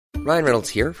Ryan Reynolds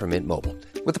here from Mint Mobile.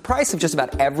 With the price of just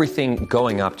about everything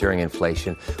going up during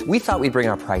inflation, we thought we'd bring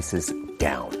our prices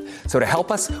down. So to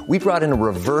help us, we brought in a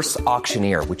reverse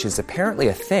auctioneer, which is apparently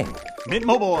a thing. Mint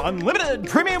Mobile Unlimited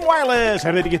Premium Wireless.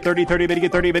 How to get 30, 30, bit to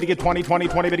get 30, bit to get 20, 20,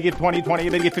 20, bit to get 20, 20,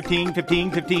 bit to get 15,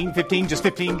 15, 15, 15, just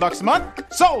 $15 a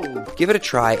month? Sold! Give it a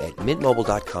try at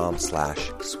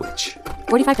mintmobile.com/switch.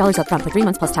 $45 up front for 3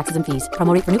 months plus taxes and fees.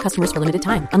 Promo rate for new customers for limited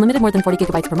time. Unlimited more than 40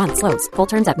 gigabytes per month. Slows full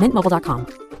terms at mintmobile.com.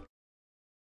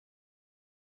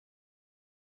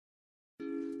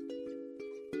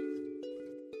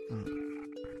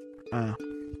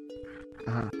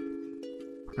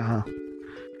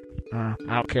 I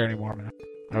don't care anymore, man.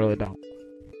 I really don't.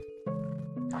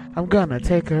 I'm gonna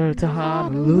take her to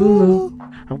Honolulu.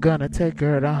 I'm gonna take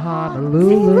her to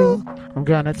Honolulu. I'm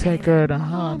gonna take her to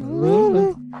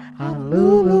Honolulu.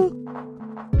 Honolulu.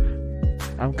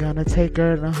 I'm gonna take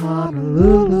her to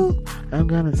Honolulu. I'm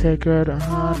gonna take her to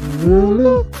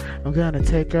Honolulu. I'm gonna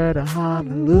take her to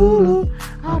Honolulu.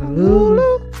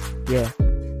 Honolulu. Yeah.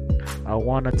 I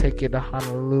wanna take you to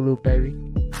Honolulu, baby.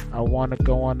 I wanna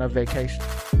go on a vacation.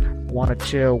 Wanna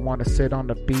chill, wanna sit on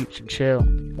the beach and chill.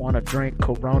 Wanna drink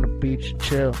Corona Beach and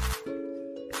chill.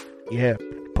 Yeah,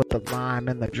 put the lime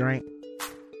in the drink.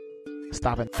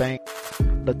 Stop and think.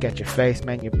 Look at your face,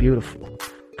 man, you're beautiful.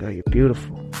 Girl, you're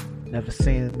beautiful. Never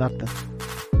seen nothing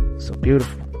so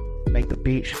beautiful. Make the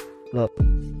beach look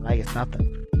like it's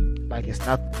nothing. Like it's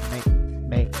nothing.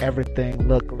 Make everything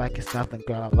look like it's nothing.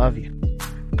 Girl, I love you.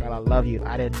 Girl, I love you.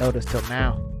 I didn't know this till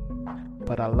now,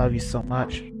 but I love you so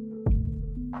much.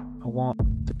 I want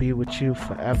to be with you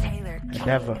forever and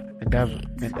ever and ever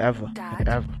and ever and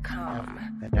ever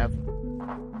and ever.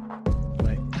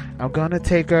 Wait. I'm gonna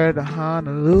take her to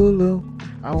Honolulu.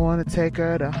 I wanna take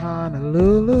her to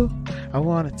Honolulu. I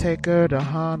wanna take her to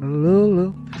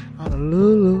Honolulu.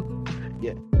 Honolulu.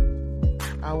 Yeah.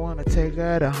 I wanna take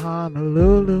her to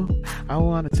Honolulu. I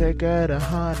wanna take her to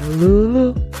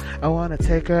Honolulu. I wanna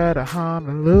take her to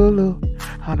Honolulu.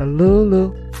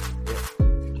 Honolulu.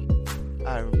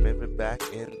 I remember back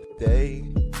in the day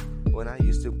when I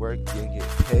used to work and get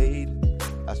paid.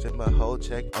 I spent my whole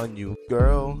check on you,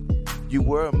 girl. You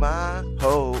were my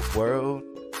whole world.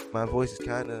 My voice is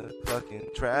kinda fucking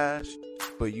trash,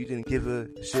 but you didn't give a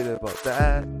shit about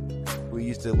that. We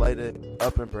used to light it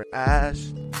up and burn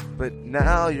ash, but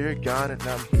now you're gone and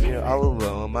I'm here all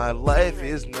alone. My life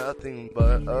is nothing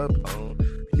but a poem.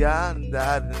 Yeah,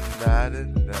 da da da da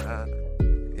da.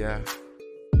 Yeah.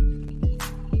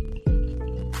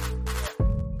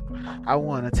 I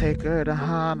wanna take her to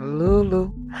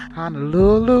Honolulu,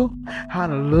 Honolulu,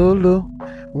 Honolulu.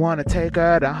 Wanna take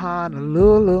her to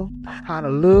Honolulu,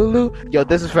 Honolulu. Yo,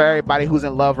 this is for everybody who's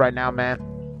in love right now, man.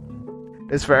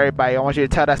 This is for everybody. I want you to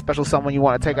tell that special someone you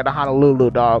want to take her to Honolulu,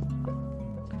 dog.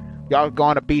 Y'all go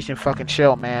on the beach and fucking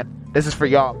chill, man. This is for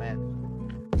y'all, man.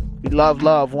 We love,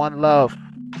 one love.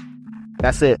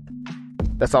 That's it.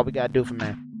 That's all we gotta do for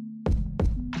man.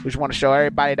 We just want to show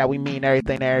everybody that we mean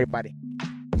everything to everybody.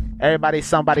 Everybody's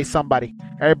somebody, somebody.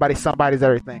 Everybody, somebody's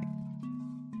everything.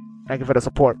 Thank you for the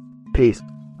support. Peace.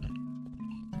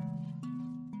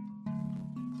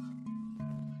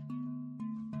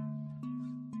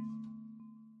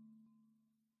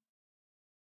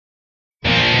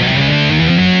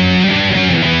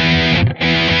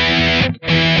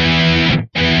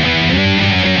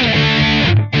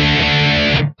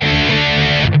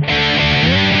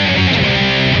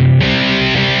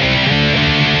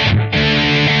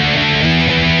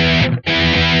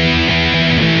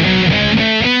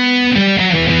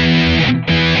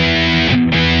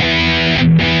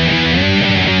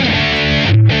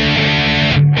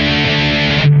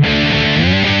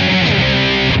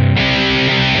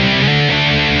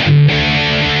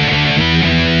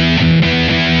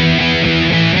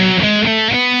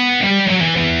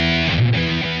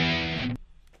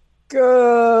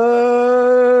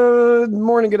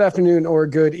 Good afternoon, or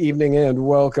good evening, and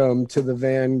welcome to the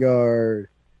Vanguard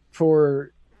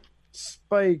for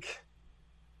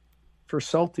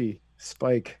Salty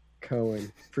Spike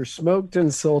Cohen, for Smoked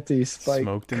and Salty Spike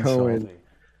Cohen. Salty.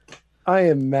 I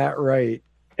am Matt Wright,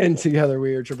 and together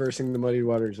we are traversing the muddy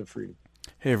waters of freedom.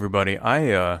 Hey everybody,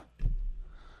 I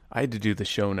had to do the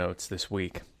show notes this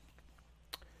week,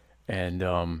 and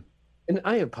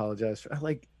I apologize for I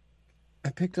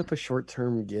picked up a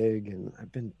short-term gig, and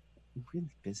I've been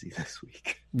really busy this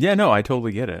week. Yeah, no, I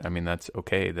totally get it. I mean, that's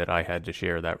okay that I had to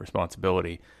share that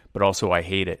responsibility, but also I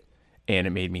hate it, and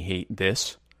it made me hate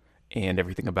this and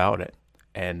everything about it.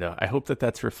 And I hope that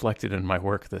that's reflected in my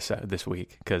work this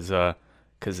week, because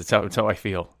it's how I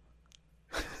feel.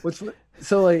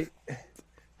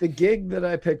 the gig that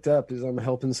I picked up is I'm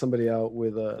helping somebody out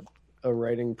with a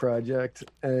writing project,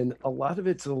 and a lot of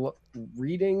it's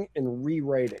reading and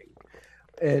rewriting,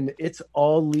 and it's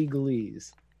all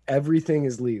legalese. Everything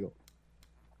is legal,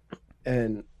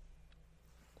 and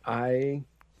I'm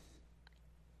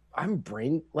I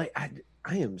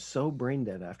am so brain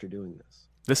dead after doing this.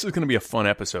 This is going to be a fun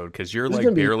episode because you're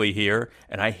like barely here,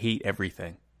 and I hate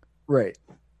everything. Right.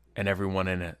 And everyone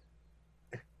in it.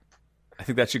 I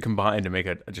think that should combine to make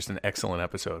just an excellent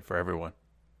episode for everyone.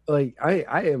 Like I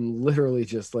am literally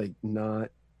just like not.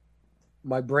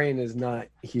 My brain is not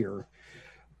here.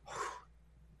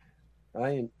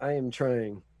 I am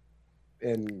trying,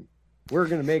 and we're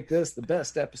gonna make this the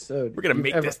best episode. We're gonna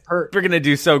make this. We're gonna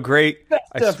do so great. Best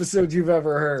episode you've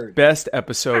ever heard. Best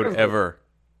episode ever.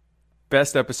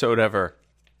 Best episode ever.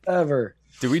 Ever.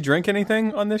 Do we drink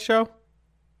anything on this show?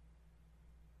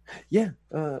 Yeah.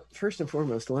 First and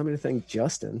foremost, allow me to thank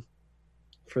Justin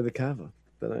for the kava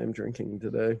that I am drinking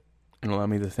today. And allow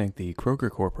me to thank the Kroger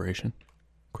Corporation,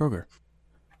 Kroger,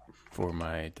 for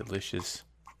my delicious,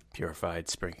 purified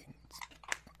spring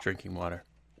drinking water.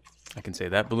 I can say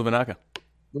that. Buluvanaka.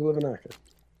 Buluvanaka.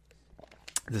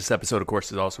 This episode, of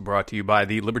course, is also brought to you by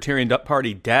the Libertarian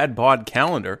Party Dad Bod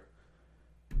Calendar.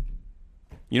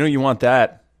 You know you want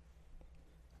that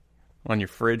on your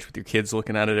fridge with your kids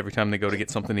looking at it every time they go to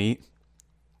get something to eat.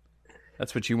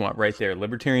 That's what you want right there.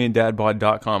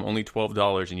 LibertarianDadBod.com, only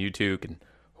 $12, and you too can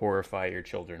horrify your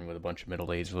children with a bunch of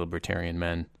middle-aged libertarian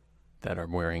men that are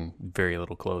wearing very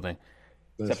little clothing.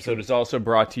 This episode is also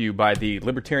brought to you by the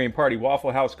Libertarian Party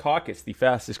Waffle House Caucus, the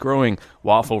fastest-growing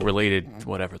waffle-related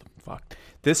whatever the fuck.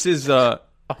 This is,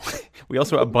 we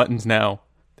also have buttons now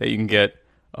that you can get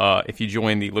if you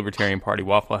join the Libertarian Party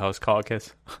Waffle House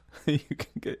Caucus. you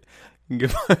can get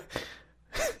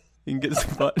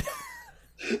some buttons.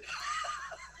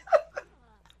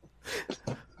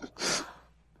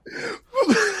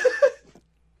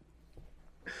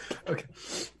 Okay.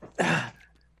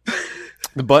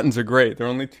 The buttons are great. They're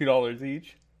only $2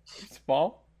 each.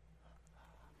 Small.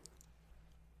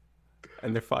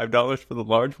 And they're $5 for the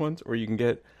large ones, or you can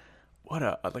get like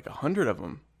 100 of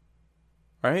them.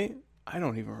 Right? I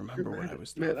don't even remember what I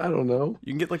was doing. Man, I don't know.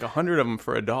 You can get like 100 of them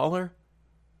for $1.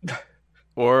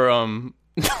 Or no,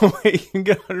 wait, you can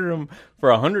get 100 of them for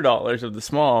 $100 of the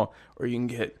small, or you can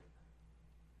get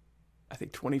I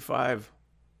think 25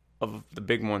 of the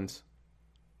big ones.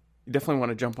 You definitely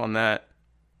want to jump on that.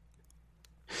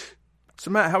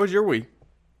 So Matt, how was your week?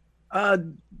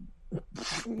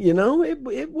 You know,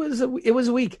 it was a week. It was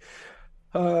weak.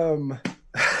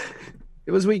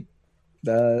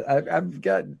 I've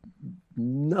got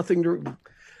nothing to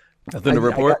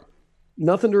report.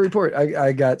 Nothing to report.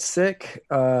 I got sick,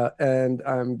 and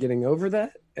I'm getting over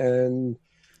that. And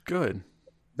good.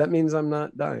 That means I'm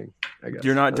not dying. I guess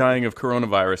you're not dying of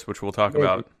coronavirus, which we'll talk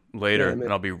about later, and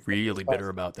I'll be really bitter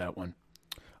about that one.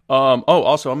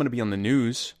 Also, I'm going to be on the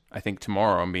news. I think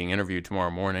tomorrow. I'm being interviewed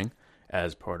tomorrow morning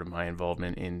as part of my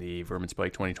involvement in the Vermin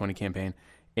Spike 2020 campaign,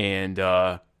 and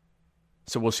so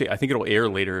we'll see. I think it'll air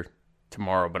later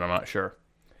tomorrow, but I'm not sure.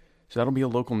 So that'll be a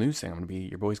local news thing.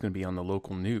 Your boy's going to be on the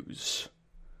local news,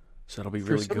 so that'll be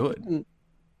really good.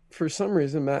 For some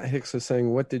reason, Matt Hicks is saying,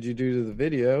 "What did you do to the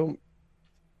video?"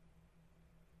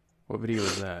 What video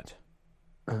is that?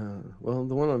 Well,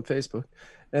 the one on Facebook.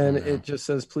 And it just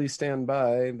says, "Please stand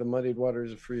by the Muddied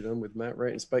Waters of Freedom with Matt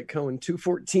Wright and Spike Cohen,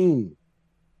 214.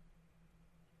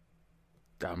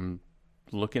 I'm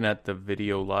looking at the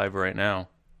video live right now.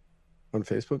 On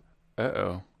Facebook?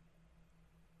 Uh-oh.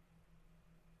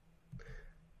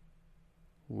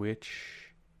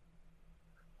 Which?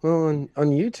 Well, on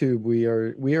YouTube, we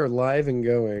are live and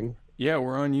going. Yeah,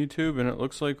 we're on YouTube, and it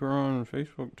looks like we're on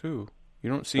Facebook, too. You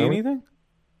don't see anything?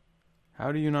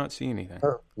 How do you not see anything?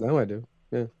 Oh, now I do.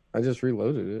 Yeah, I just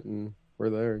reloaded it, and we're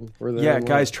there. Yeah,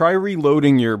 guys, try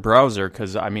reloading your browser,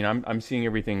 because I'm seeing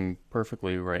everything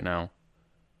perfectly right now.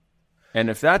 And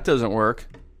if that doesn't work,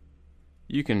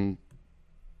 you can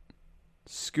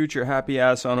scoot your happy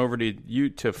ass on over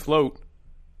to Float,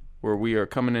 where we are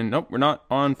coming in. Nope, we're not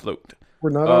on Float.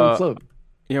 We're not on Float.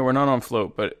 Yeah, we're not on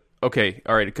Float, but okay,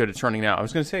 all right, good. It's running now. I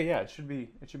was going to say, yeah, it should be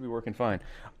working fine.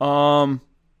 So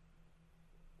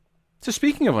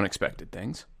speaking of unexpected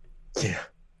things, yeah,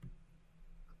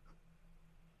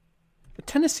 a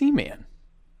Tennessee man,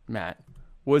 Matt,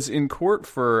 was in court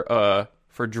for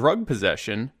drug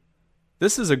possession.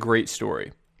 This is a great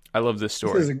story. I love this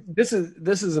story. This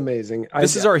is amazing.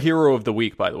 This is our hero of the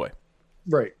week, by the way.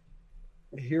 Right,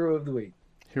 hero of the week.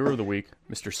 Hero of the week,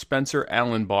 Mr. Spencer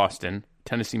Allen Boston,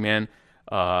 Tennessee man,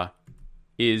 was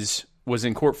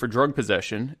in court for drug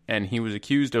possession, and he was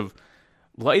accused of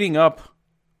lighting up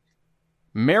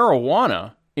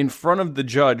marijuana in front of the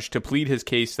judge to plead his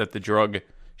case that the drug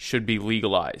should be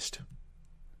legalized.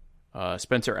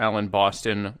 Spencer Allen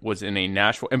Boston was in a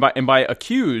Nashville, and by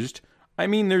accused, I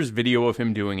mean there's video of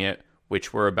him doing it,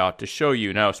 which we're about to show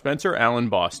you. Now, Spencer Allen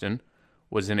Boston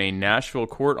was in a Nashville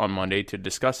court on Monday to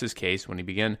discuss his case when he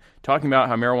began talking about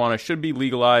how marijuana should be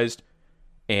legalized,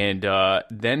 and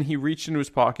then he reached into his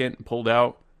pocket and pulled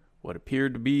out what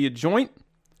appeared to be a joint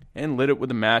and lit it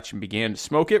with a match and began to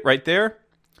smoke it right there.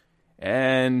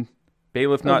 And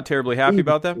bailiff not terribly happy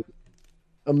about that.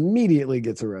 Immediately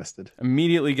gets arrested.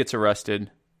 Immediately gets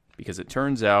arrested because it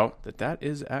turns out that that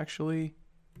is actually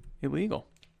illegal.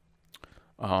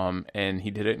 And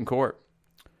he did it in court.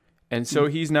 And so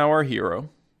he's now our hero.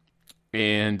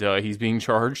 And he's being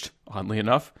charged, oddly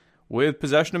enough, with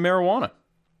possession of marijuana.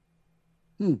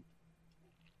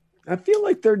 I feel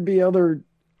like there'd be other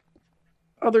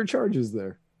charges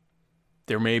there.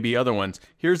 There may be other ones.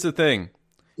 Here's the thing.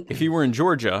 If he were in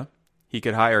Georgia, he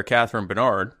could hire Catherine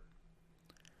Bernard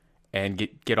and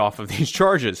get off of these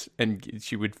charges, and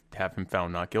she would have him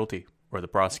found not guilty, or the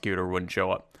prosecutor wouldn't show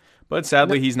up. But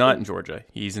sadly, he's not in Georgia.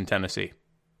 He's in Tennessee.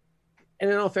 And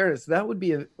in all fairness, that would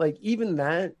be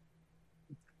that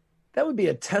would be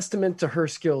a testament to her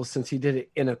skills, since he did it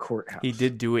in a courthouse. He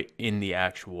did do it in the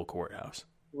actual courthouse.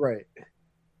 Right.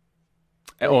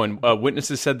 Oh, and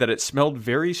witnesses said that it smelled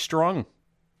very strong.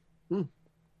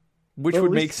 Which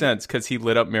would make sense, because he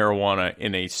lit up marijuana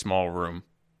in a small room.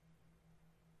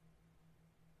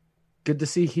 Good to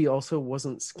see he also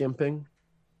wasn't skimping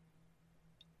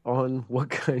on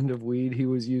what kind of weed he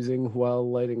was using while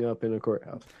lighting up in a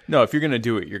courthouse. No, if you're going to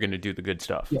do it, you're going to do the good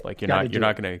stuff. Yeah, like you're not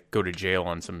going to go to jail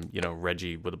on some,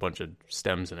 Reggie with a bunch of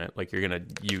stems in it. Like you're going to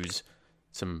use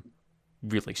some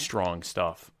really strong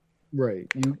stuff.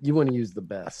 Right. You want to use the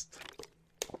best.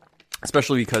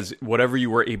 Especially because whatever you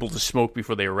were able to smoke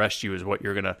before they arrest you is what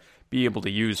you're going to be able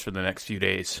to use for the next few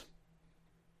days.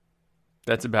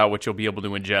 That's about what you'll be able to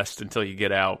ingest until you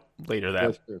get out later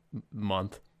that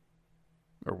month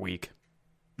or week.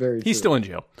 He's still in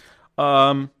jail.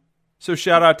 So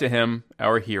shout out to him,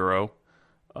 our hero.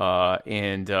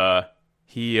 And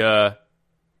he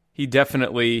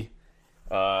definitely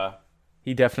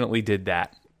did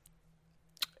that.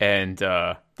 And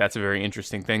that's a very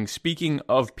interesting thing. Speaking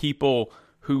of people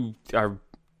who are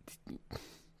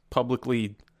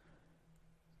publicly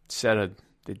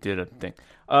they did a thing.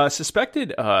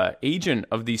 Suspected agent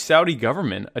of the Saudi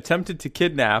government attempted to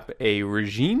kidnap a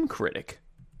regime critic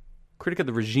of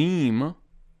the regime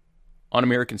on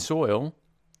American soil.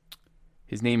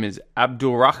 His name is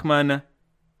Abdulrahman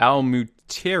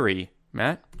Al-Mutari.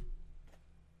 Matt?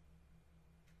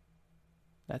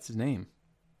 That's his name.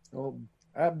 Oh,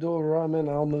 Abdul Rahman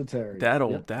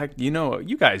Al-Mutari.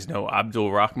 You guys know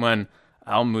Abdul Rahman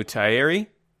Al-Mutari.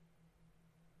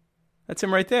 That's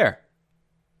him right there.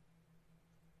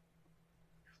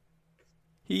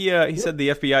 He said the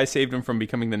FBI saved him from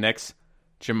becoming the next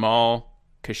Jamal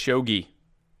Khashoggi,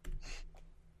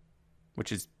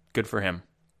 which is good for him.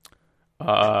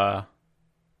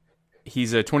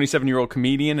 He's a 27-year-old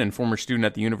comedian and former student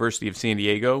at the University of San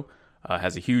Diego.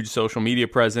 Has a huge social media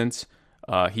presence.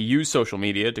 He used social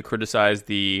media to criticize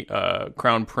the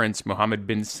Crown Prince Mohammed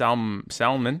bin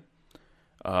Salman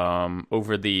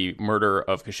over the murder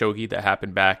of Khashoggi that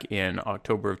happened back in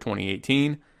October of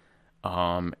 2018.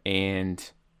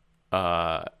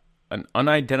 An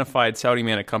unidentified Saudi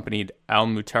man accompanied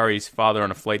Al-Mutari's father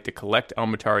on a flight to collect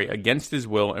Al-Mutari against his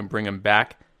will and bring him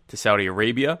back to Saudi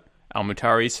Arabia.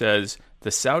 Al-Mutari says,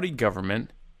 the Saudi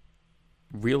government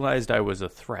realized I was a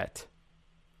threat,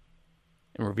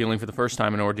 and revealing for the first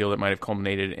time an ordeal that might have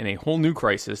culminated in a whole new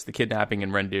crisis, the kidnapping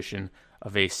and rendition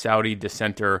of a Saudi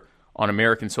dissenter on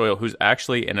American soil who's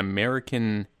actually an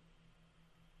American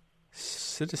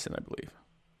citizen, I believe.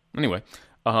 Anyway,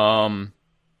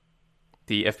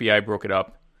 the FBI broke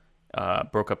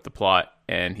up the plot,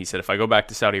 and he said, if I go back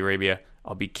to Saudi Arabia,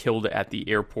 I'll be killed at the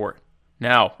airport.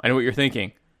 Now, I know what you're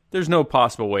thinking. There's no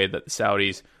possible way that the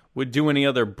Saudis would do any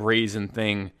other brazen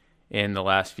thing in the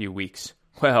last few weeks.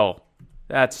 Well,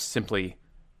 that's simply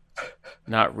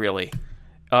not really.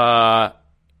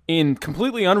 In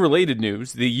completely unrelated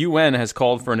news, the UN has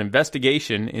called for an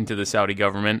investigation into the Saudi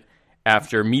government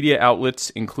after media outlets,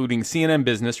 including CNN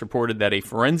Business, reported that a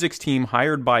forensics team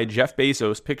hired by Jeff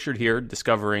Bezos, pictured here,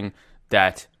 discovering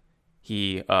that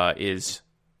he is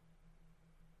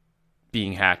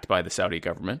being hacked by the Saudi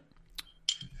government.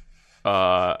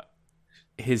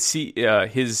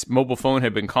 His mobile phone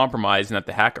had been compromised, and that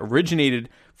the hack originated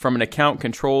from an account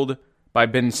controlled by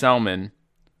bin Salman,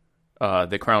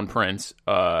 the Crown Prince.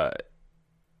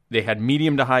 They had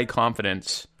medium to high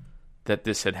confidence that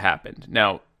this had happened.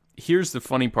 Now, here's the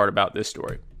funny part about this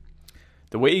story.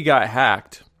 The way he got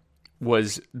hacked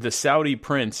was the Saudi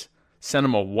prince sent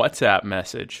him a WhatsApp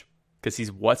message, because he's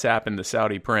WhatsApping the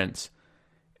Saudi prince,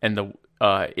 and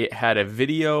it had a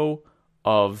video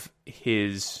of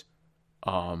his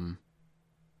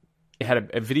it had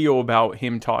a video about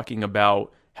him talking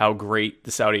about how great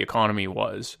the Saudi economy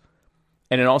was,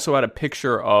 and it also had a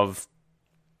picture of,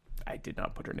 I did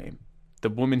not put her name, the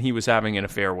woman he was having an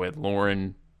affair with,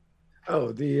 Lauren.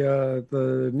 Oh,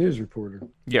 the news reporter.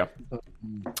 Yeah,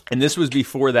 and this was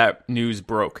before that news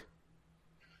broke.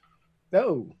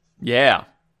 Oh, yeah.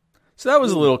 So that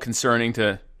was a little concerning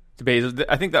to Bezos.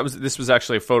 I think this was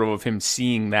actually a photo of him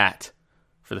seeing that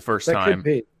for the first that time. could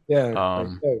be. Yeah.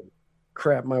 Oh,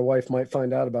 crap, my wife might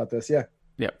find out about this. Yeah.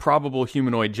 Yeah, probable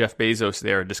humanoid Jeff Bezos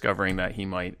there discovering that he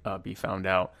might be found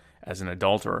out as an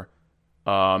adulterer.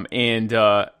 So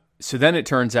then it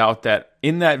turns out that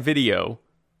in that video,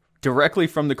 directly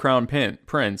from the Crown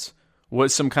Prince,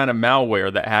 was some kind of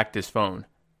malware that hacked his phone.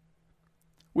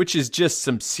 Which is just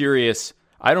some serious...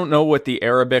 I don't know what the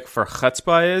Arabic for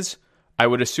chutzpah is. I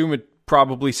would assume it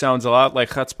probably sounds a lot like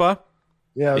chutzpah.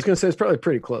 Yeah, I was going to say it's probably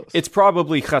pretty close. It's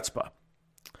probably chutzpah.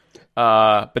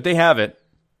 But they have it.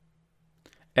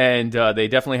 And they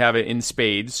definitely have it in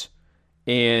spades.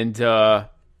 And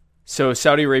so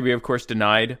Saudi Arabia, of course,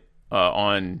 denied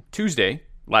on Tuesday,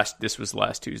 this was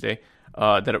last Tuesday,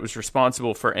 that it was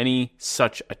responsible for any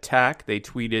such attack. They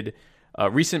tweeted,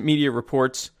 recent media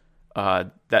reports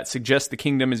that suggest the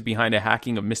kingdom is behind a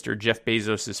hacking of Mr. Jeff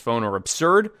Bezos' phone are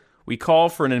absurd. We call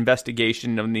for an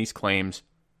investigation of these claims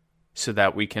so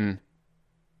that we can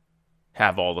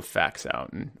have all the facts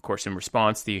out. And, of course, in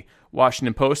response, the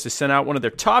Washington Post has sent out one of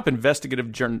their top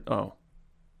investigative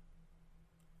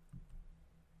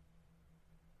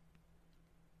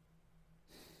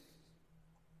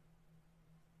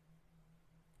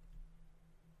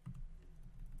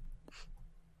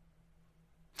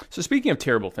So speaking of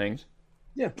terrible things,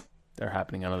 yeah, that are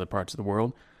happening in other parts of the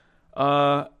world.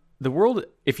 The world,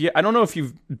 I don't know if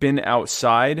you've been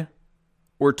outside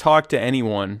or talked to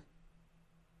anyone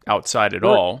outside at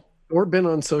all. Or been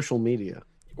on social media.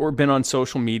 Or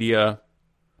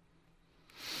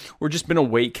just been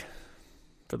awake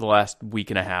for the last week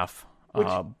and a half.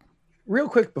 Real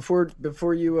quick,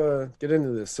 before you get into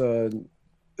this,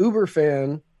 Uber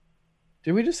fan,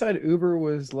 did we decide Uber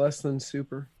was less than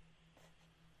super?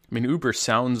 I mean, Uber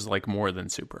sounds like more than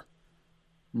super.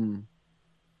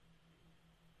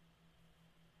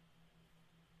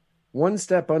 One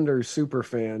step under super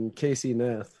fan, Casey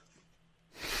Neff,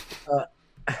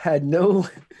 had no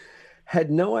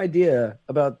idea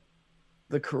about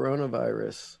the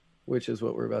coronavirus, which is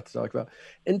what we're about to talk about,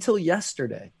 until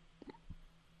yesterday.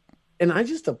 And I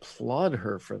just applaud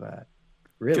her for that.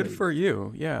 Really. Good for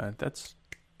you. Yeah, that's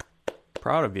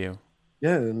proud of you.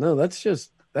 Yeah, no, that's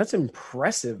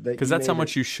impressive. Because that's how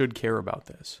much you should care about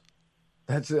this.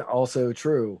 That's also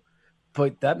true.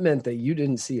 But that meant that you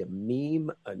didn't see a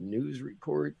meme, a news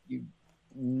report,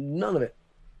 none of it.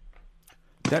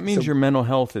 That means your mental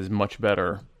health is much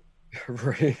better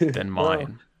than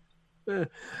mine.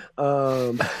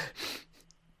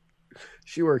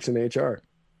 She works in HR.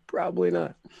 Probably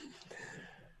not.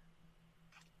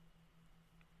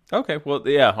 Okay, well,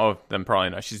 yeah. Oh, then probably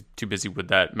not. She's too busy with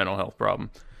that mental health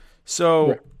problem.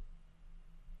 So,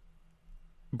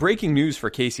 breaking news for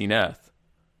Casey Neff.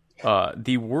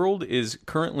 The world is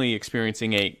currently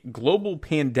experiencing a global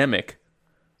pandemic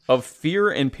of fear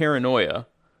and paranoia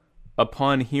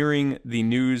upon hearing the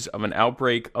news of an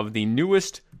outbreak of the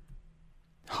newest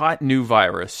hot new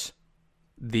virus,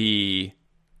 the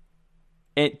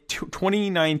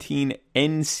 2019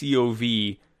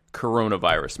 NCOV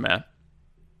coronavirus, Matt.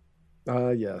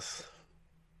 Yes.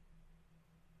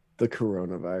 The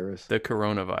coronavirus. The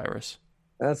coronavirus.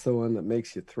 That's the one that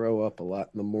makes you throw up a lot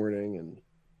in the morning and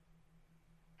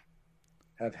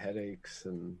have headaches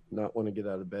and not want to get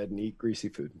out of bed and eat greasy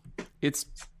food. It's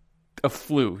a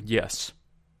flu, yes.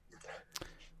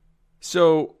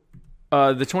 So,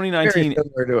 the 2019... Very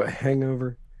similar to a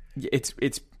hangover.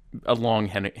 It's a long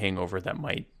hangover that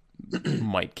might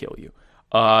kill you.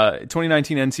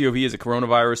 2019 NCOV is a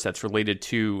coronavirus that's related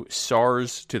to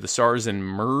the SARS and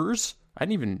MERS.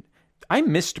 I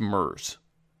missed MERS.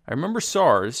 I remember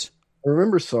SARS. I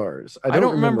remember SARS. I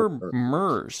don't remember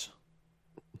MERS.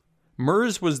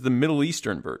 MERS was the Middle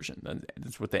Eastern version.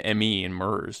 That's what the ME in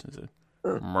MERS is.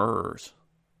 MERS.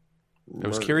 It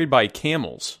was carried by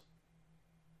camels.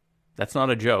 That's not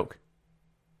a joke.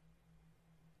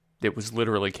 It was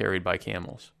literally carried by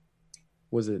camels.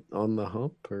 Was it on the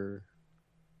hump or?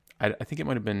 I think it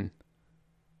might have been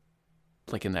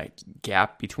like in that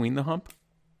gap between the hump.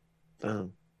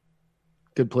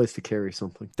 Good place to carry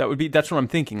something. That's what I'm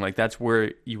thinking. Like that's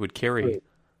where you would carry. Right.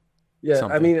 Yeah,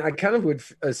 something. I mean, I kind of would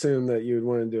assume that you would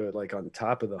want to do it like on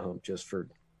top of the hump just for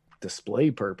display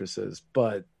purposes,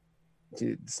 but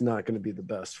it's not going to be the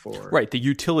best for. Right. The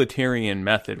utilitarian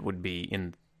method would be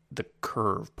in the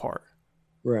curve part.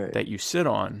 Right. That you sit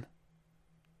on,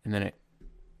 and then it.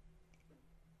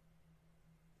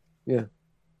 Yeah.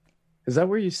 Is that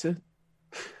where you sit?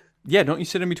 Yeah, don't you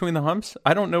sit in between the humps?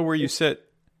 I don't know where you sit.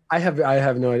 I have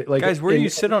no idea. Like, guys, where do you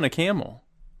sit on a camel?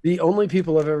 The only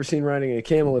people I've ever seen riding a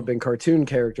camel have been cartoon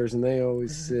characters, and they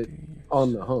always sit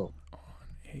on the hump. On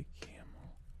a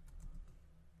camel.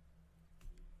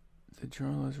 The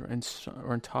journalists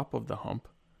are on top of the hump.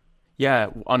 Yeah,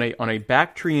 on a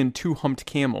Bactrian 2-humped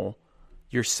camel,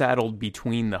 you're saddled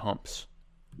between the humps.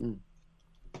 Mm.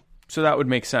 So that would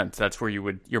make sense. That's where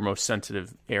your most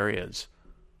sensitive areas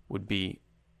would be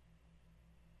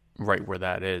right where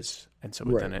that is. And so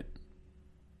within it.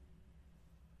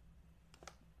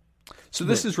 So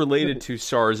this is related to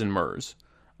SARS and MERS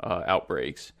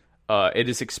outbreaks. It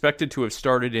is expected to have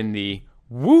started in the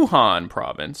Wuhan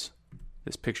province.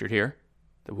 This pictured here.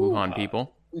 The Wuhan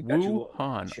people.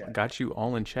 Wuhan. Got you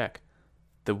all in check.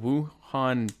 The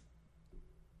Wuhan.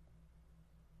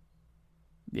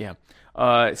 Yeah.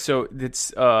 So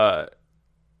it's a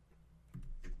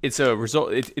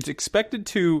result. It's expected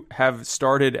to have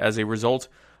started as a result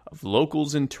of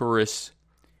locals and tourists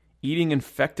eating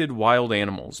infected wild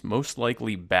animals, most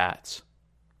likely bats.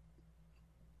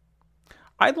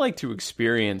 I'd like to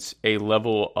experience a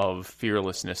level of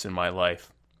fearlessness in my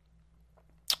life,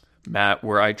 Matt,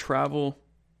 where I travel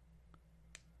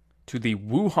to the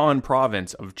Wuhan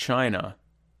province of China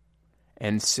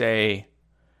and say,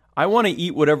 I want to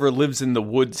eat whatever lives in the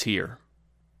woods here.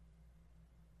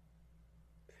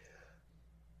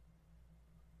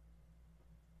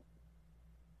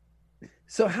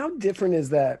 So how different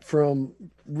is that from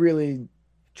really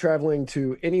traveling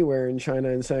to anywhere in China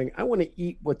and saying, I want to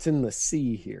eat what's in the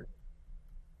sea here?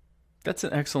 That's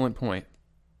an excellent point.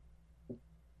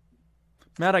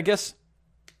 Matt, I guess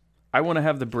I want to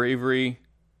have the bravery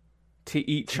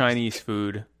to eat Chinese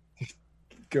food.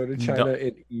 Go to China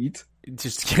and eat?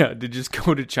 To just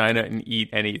go to China and eat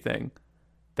anything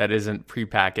that isn't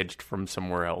prepackaged from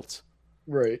somewhere else.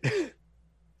 Right.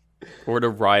 Or to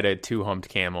ride a 2-humped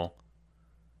camel.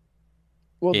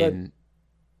 Well, in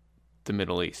the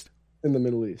Middle East. In the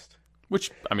Middle East.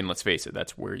 Which, I mean, let's face it,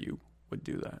 that's where you would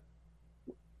do that.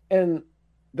 And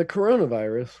the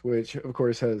coronavirus, which, of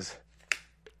course, has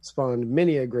spawned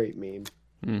many a great meme.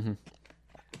 Mm-hmm.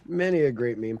 Many a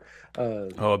great meme.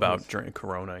 About during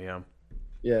Corona, yeah.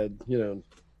 Yeah,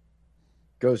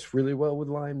 goes really well with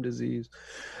Lyme disease.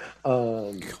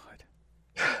 God.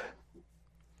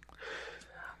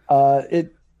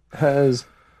 It has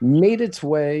made its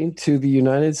way to the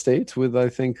United States with, I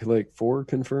think, like 4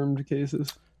 confirmed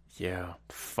cases. Yeah,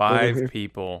 5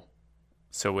 people.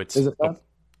 So it's Is it 5?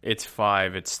 It's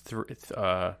 5. It's 3.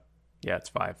 It's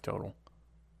 5 total.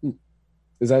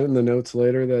 Is that in the notes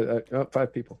later? That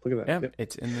 5 people. Look at that. Yeah, yep.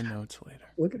 It's in the notes later.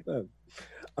 Look at that.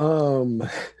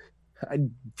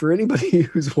 For anybody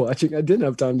who's watching, I didn't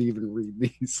have time to even read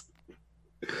these.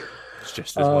 It's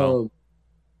just as well.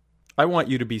 I want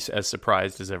you to be as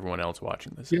surprised as everyone else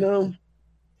watching this.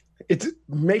 It's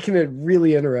making it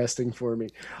really interesting for me.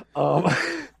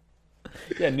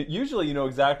 Yeah, usually you know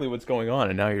exactly what's going on,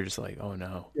 and now you're just like, oh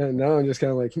no. Yeah, now I'm just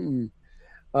kind of like,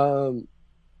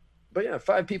 But yeah,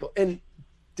 5 people. And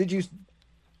did you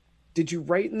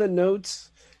write in the notes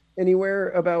anywhere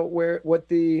about what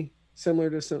the similar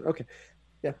to okay,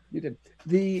 yeah, you did.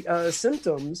 The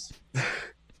symptoms.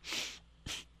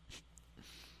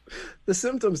 The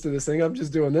symptoms to this thing, I'm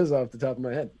just doing this off the top of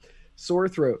my head: sore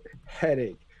throat,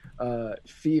 headache,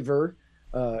 fever,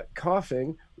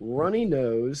 coughing, runny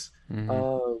nose,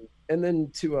 and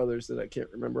then 2 others that I can't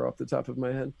remember off the top of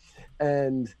my head.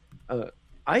 And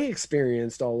I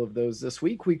experienced all of those this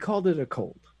week. We called it a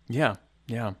cold. Yeah.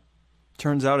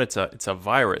 Turns out it's a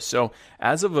virus. So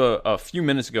as of a few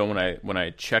minutes ago, when I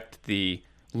checked the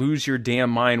 "Lose Your Damn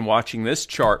Mind Watching This"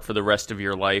 chart for the rest of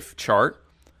your life chart.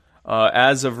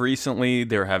 As of recently,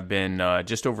 there have been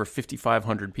just over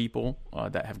 5,500 people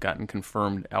that have gotten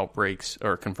confirmed outbreaks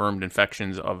or confirmed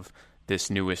infections of this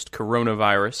newest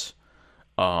coronavirus,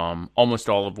 almost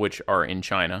all of which are in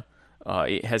China.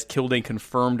 It has killed a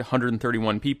confirmed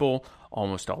 131 people,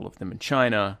 almost all of them in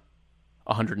China.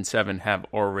 107 have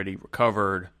already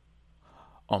recovered,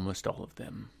 almost all of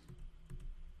them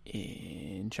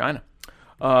in China.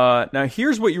 Now,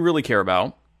 here's what you really care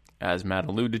about. As Matt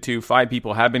alluded to, 5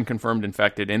 people have been confirmed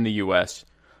infected in the U.S.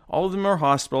 All of them are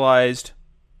hospitalized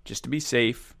just to be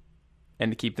safe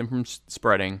and to keep them from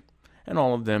spreading. And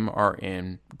all of them are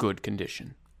in good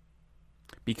condition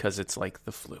because it's like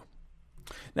the flu.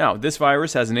 Now, this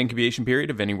virus has an incubation period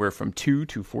of anywhere from 2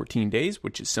 to 14 days,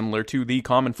 which is similar to the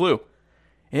common flu.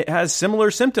 It has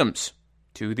similar symptoms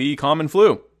to the common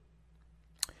flu.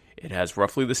 It has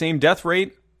roughly the same death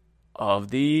rate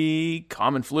of the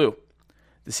common flu.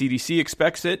 The CDC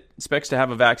expects to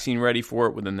have a vaccine ready for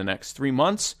it within the next 3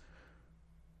 months.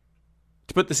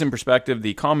 To put this in perspective,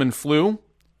 the common flu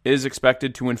is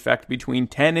expected to infect between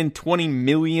 10 and 20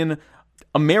 million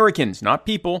Americans, not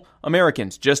people,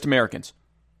 Americans, just Americans.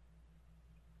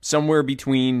 Somewhere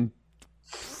between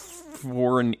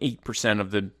 4 and 8% of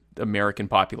the American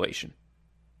population.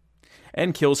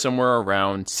 And kill somewhere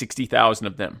around 60,000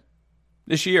 of them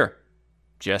this year,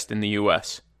 just in the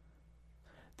U.S.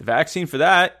 The vaccine for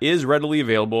that is readily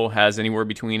available, has anywhere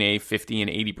between a 50 and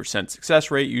 80%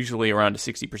 success rate, usually around a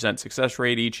 60% success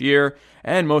rate each year,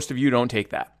 and most of you don't take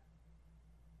that.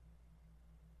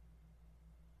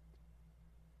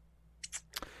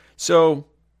 So,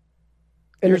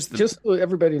 and it's just so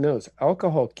everybody knows,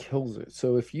 alcohol kills it.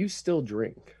 So if you still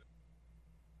drink,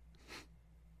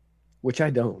 which I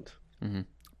don't,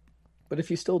 but if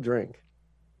you still drink,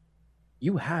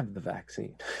 you have the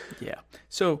vaccine. Yeah.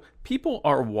 So people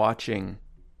are watching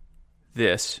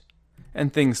this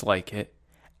and things like it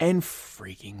and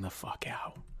freaking the fuck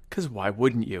out. Because why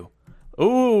wouldn't you?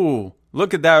 Oh,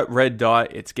 look at that red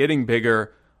dot. It's getting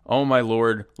bigger. Oh my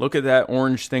Lord. Look at that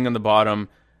orange thing on the bottom.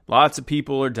 Lots of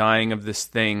people are dying of this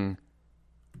thing.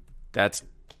 That's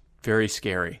very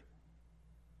scary.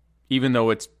 Even though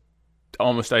it's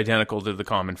almost identical to the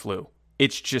common flu.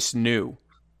 It's just new.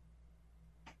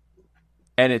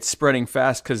 And it's spreading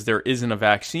fast because there isn't a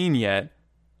vaccine yet.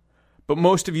 But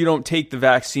most of you don't take the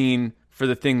vaccine for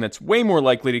the thing that's way more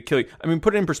likely to kill you. I mean,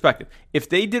 put it in perspective. If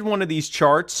they did one of these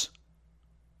charts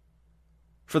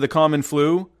for the common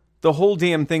flu, the whole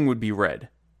damn thing would be red.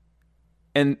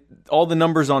 And all the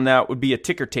numbers on that would be a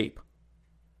ticker tape.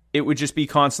 It would just be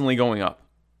constantly going up.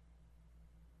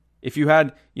 If you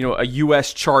had, a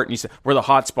U.S. chart and you said where the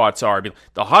hot spots are, it'd be,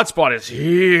 the hot spot is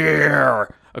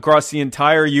here across the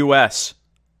entire U.S.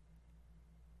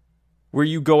 Where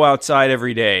you go outside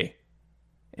every day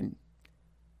and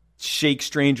shake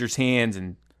strangers' hands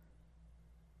and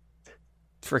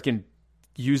frickin'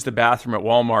 use the bathroom at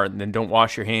Walmart and then don't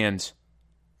wash your hands.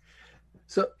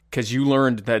 So, because you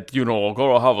learned that, I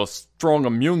gotta have a strong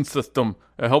immune system.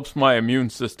 It helps my immune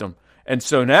system. And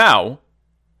so now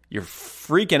you're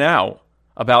freaking out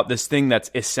about this thing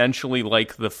that's essentially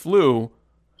like the flu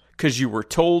because you were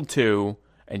told to,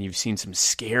 and you've seen some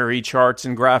scary charts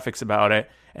and graphics about it,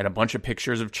 and a bunch of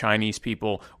pictures of Chinese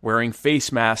people wearing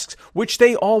face masks, which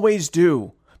they always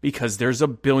do because there's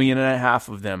 1.5 billion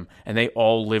of them, and they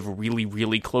all live really,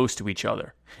 really close to each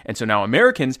other. And so now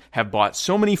Americans have bought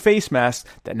so many face masks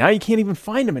that now you can't even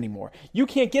find them anymore. You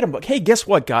can't get them. But hey, guess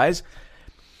what, guys?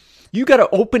 You got to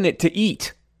open it to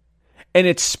eat. And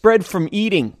it's spread from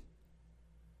eating.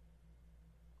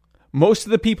 Most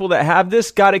of the people that have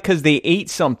this got it because they ate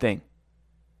something.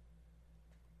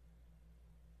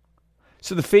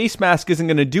 So the face mask isn't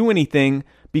going to do anything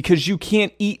because you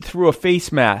can't eat through a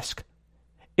face mask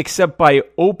except by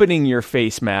opening your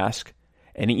face mask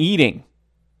and eating,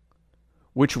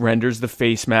 which renders the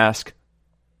face mask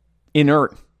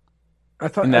inert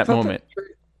in that moment.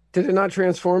 Did it not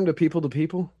transform to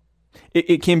people?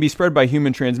 It can be spread by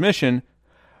human transmission,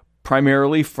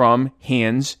 primarily from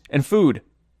hands and food.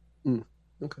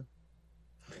 Okay.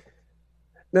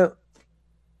 Now,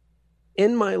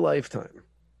 in my lifetime,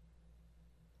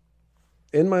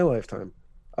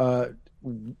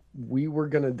 we were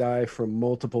going to die from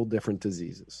multiple different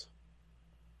diseases.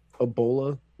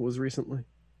 Ebola was recently.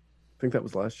 I think that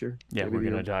was last year. Yeah, we're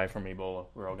going to die from Ebola.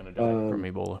 We're all going to die from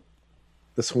Ebola.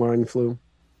 The swine flu.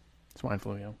 Swine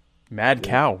flu, yeah. Mad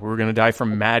cow. We were going to die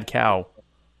from mad cow.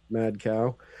 Mad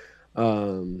cow.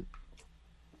 There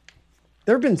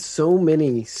have been so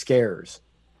many scares.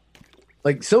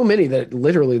 Like so many that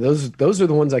literally those are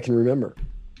the ones I can remember.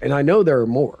 And I know there are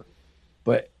more.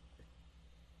 But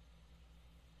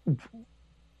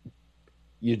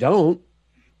you don't.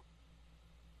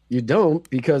 You don't,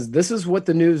 because this is what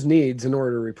the news needs in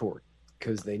order to report.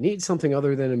 Because they need something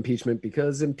other than impeachment,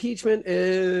 because impeachment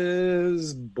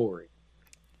is boring.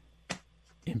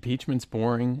 Impeachment's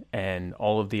boring, and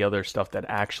all of the other stuff that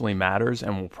actually matters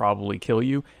and will probably kill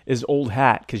you is old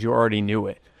hat because you already knew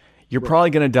it. You're probably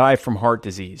going to die from heart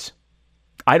disease.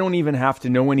 I don't even have to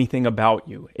know anything about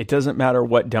you. It doesn't matter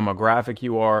what demographic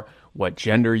you are, what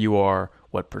gender you are,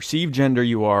 what perceived gender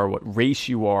you are, what race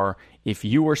you are. If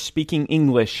you are speaking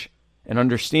English and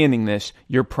understanding this,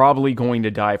 you're probably going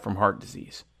to die from heart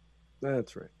disease.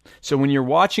 That's right. So when you're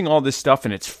watching all this stuff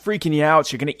and it's freaking you out,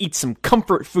 so you're going to eat some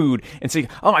comfort food and say,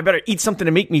 oh, I better eat something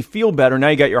to make me feel better. Now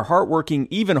you got your heart working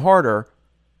even harder.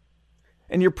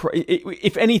 And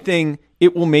if anything,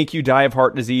 it will make you die of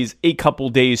heart disease a couple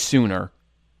days sooner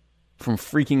from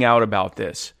freaking out about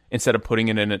this instead of putting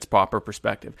it in its proper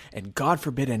perspective. And God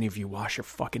forbid any of you wash your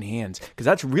fucking hands, because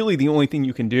that's really the only thing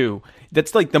you can do.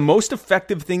 That's like the most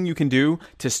effective thing you can do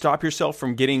to stop yourself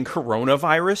from getting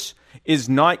coronavirus is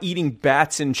not eating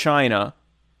bats in China.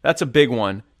 That's a big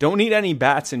one. Don't eat any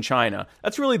bats in China.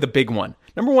 That's really the big one.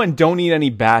 Number one, don't eat any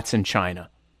bats in China.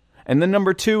 And then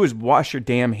number two is wash your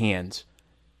damn hands.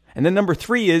 And then number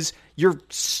three is you're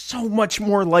so much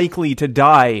more likely to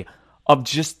die of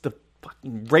just the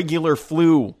fucking regular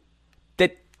flu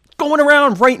that going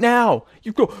around right now.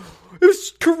 You go,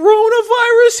 is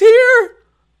coronavirus here?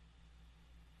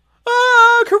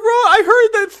 I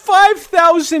heard that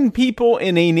 5,000 people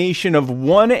in a nation of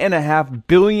 1.5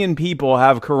 billion people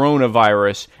have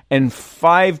coronavirus and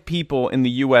 5 people in the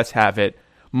U.S. have it.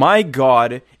 My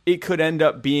God, it could end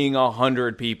up being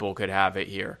 100 people could have it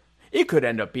here. It could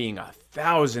end up being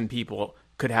 1,000 people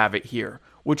could have it here,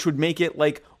 which would make it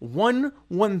like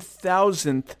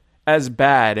 1/1000th as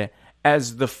bad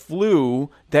as the flu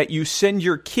that you send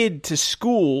your kid to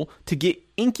school to get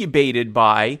incubated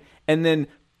by, and then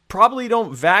probably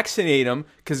don't vaccinate them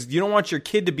because you don't want your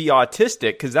kid to be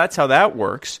autistic, because that's how that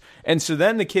works. And so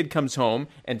then the kid comes home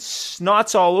and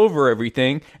snots all over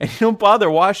everything, and you don't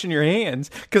bother washing your hands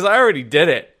because I already did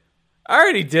it. I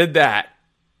already did that.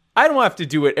 I don't have to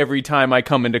do it every time I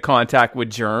come into contact with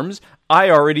germs. I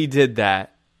already did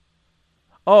that.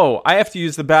 Oh, I have to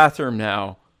use the bathroom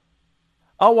now.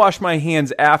 I'll wash my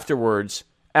hands afterwards,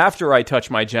 after I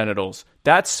touch my genitals.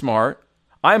 That's smart.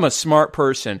 I'm a smart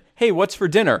person. Hey, what's for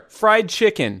dinner? Fried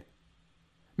chicken.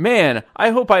 Man,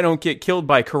 I hope I don't get killed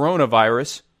by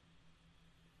coronavirus.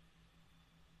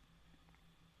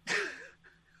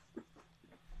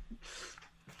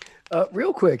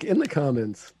 Real quick, in the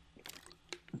comments,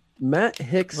 Matt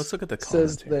Hicks Let's look at the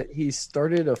says comments here. that he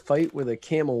started a fight with a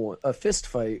camel, a fist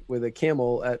fight with a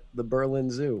camel at the Berlin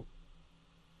Zoo.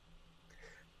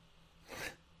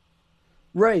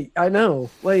 Right, I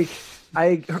know. Like,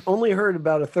 I only heard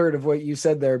about a third of what you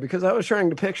said there because I was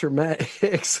trying to picture Matt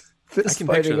Hicks fist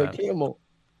fighting a camel.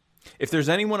 If there's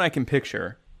anyone I can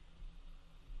picture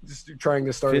Just trying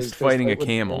to start fist fighting a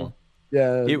camel,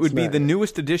 yeah, it would be Matt the Hicks.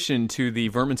 newest addition to the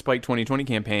Vermin Spike 2020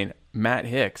 campaign, Matt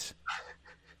Hicks.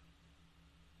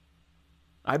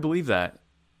 I believe that.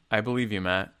 I believe you,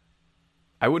 Matt.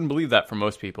 I wouldn't believe that for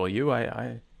most people. You,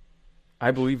 I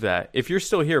believe that. If you're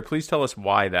still here, please tell us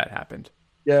why that happened.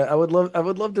 Yeah, I would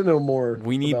love to know more.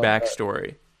 We need about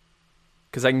backstory.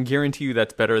 Because I can guarantee you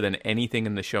that's better than anything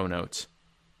in the show notes.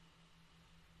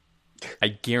 I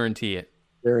guarantee it.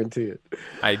 Guarantee it.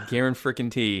 I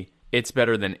guarantee it's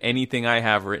better than anything I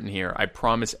have written here. I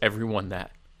promise everyone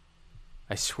that.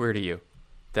 I swear to you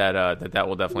that that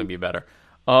will definitely be better.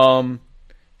 So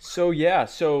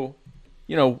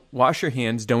wash your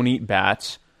hands, don't eat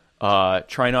bats,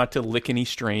 try not to lick any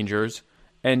strangers,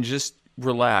 and just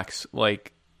relax.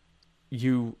 Like,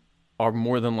 you're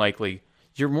more likely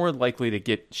to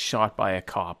get shot by a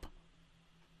cop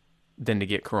than to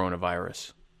get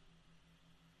coronavirus.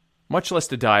 Much less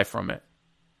to die from it.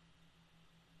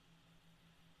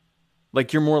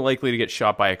 Like, you're more likely to get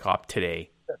shot by a cop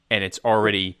today, and it's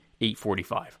already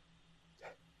 8:45.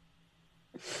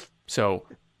 So,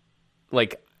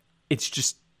 like, it's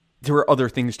just, there are other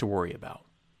things to worry about.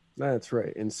 That's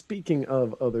right. And speaking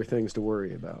of other things to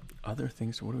worry about. Other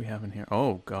things, what do we have in here?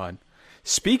 Oh, God.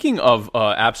 Speaking of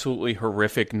absolutely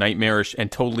horrific, nightmarish,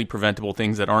 and totally preventable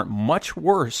things that aren't much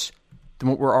worse than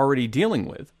what we're already dealing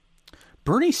with,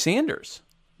 Bernie Sanders,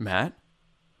 Matt.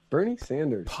 Bernie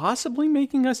Sanders. Possibly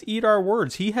making us eat our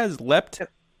words. He has leaped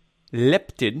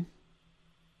to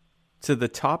the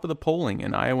top of the polling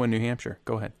in Iowa and New Hampshire.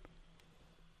 Go ahead.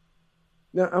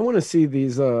 Now, I want to see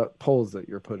these polls that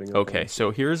you're putting up. Okay, so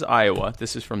here's Iowa.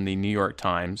 This is from the New York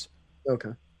Times.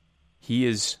 Okay. He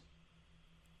is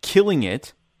killing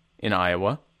it in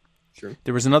Iowa. Sure.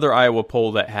 There was another Iowa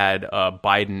poll that had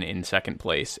Biden in second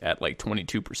place at like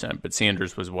 22%, but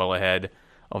Sanders was well ahead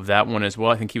of that one as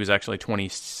well. I think he was actually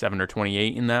 27 or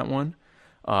 28 in that one.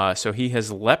 So he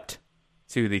has leapt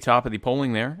to the top of the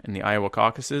polling there in the Iowa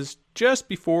caucuses, just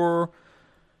before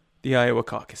the Iowa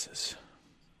caucuses.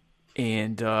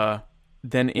 And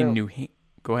then in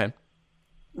Go ahead.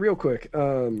 Real quick,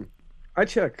 I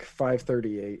check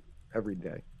 538 every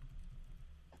day.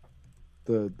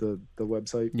 The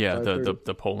website. Yeah, the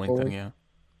 538. polling thing. Yeah.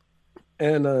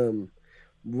 And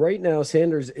right now,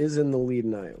 Sanders is in the lead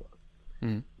in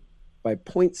Iowa by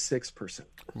 0.6%.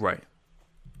 Right.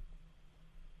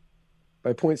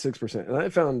 By 0.6%. And I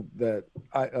found that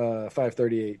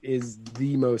 538 is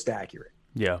the most accurate.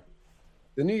 Yeah.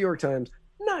 The New York Times,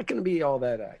 not going to be all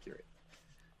that accurate.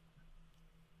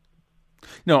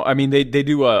 No, I mean they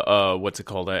do a what's it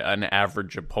called, an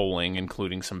average of polling,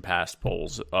 including some past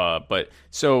polls. But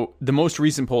so the most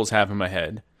recent polls have him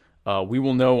ahead. We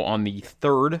will know on the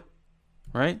 3rd,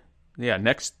 right? Yeah,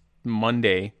 next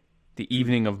Monday, the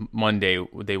evening of Monday,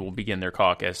 they will begin their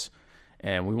caucus,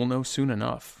 and we will know soon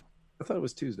enough. I thought it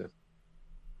was Tuesday.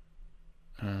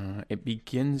 It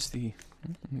begins the.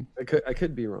 I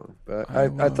could be wrong, but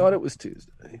I thought it was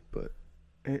Tuesday. But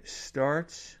it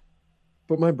starts.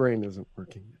 But my brain isn't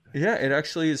working. Yeah, it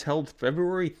actually is held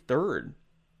February 3rd.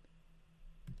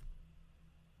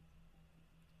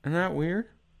 Isn't that weird?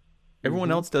 Everyone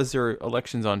else does their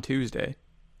elections on Tuesday.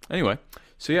 Anyway,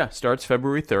 so yeah, starts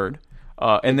February 3rd.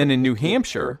 And then in New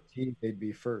Hampshire... They'd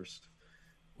be first.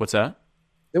 What's that?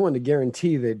 They wanted to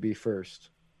guarantee they'd be first.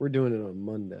 We're doing it on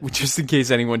Monday. Just in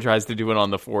case anyone tries to do it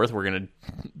on the 4th, we're going to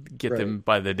get them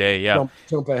by the day, yeah.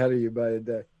 Jump ahead of you by a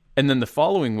day. And then the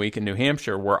following week in New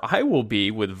Hampshire, where I will be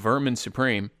with Vermin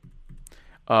Supreme,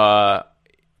 in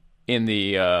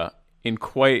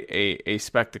quite a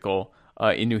spectacle.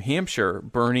 In New Hampshire,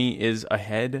 Bernie is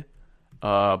ahead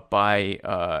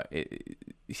by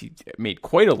he made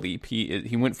quite a leap.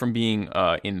 He went from being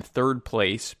in 3rd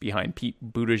place behind Pete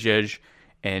Buttigieg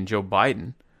and Joe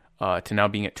Biden to now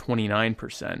being at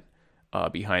 29%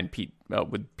 behind Pete,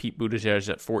 with Pete Buttigieg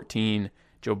at 14%.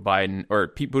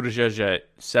 Pete Buttigieg at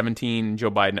 17, Joe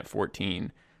Biden at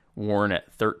 14, Warren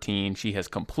at 13. She has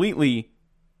completely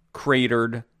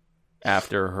cratered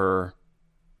after her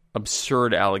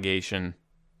absurd allegation.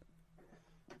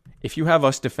 If you have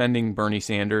us defending Bernie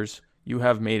Sanders, you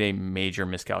have made a major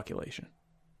miscalculation.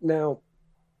 Now,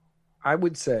 I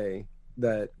would say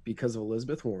that because of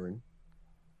Elizabeth Warren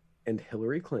and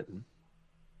Hillary Clinton,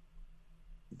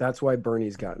 that's why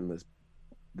Bernie's gotten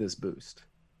this boost.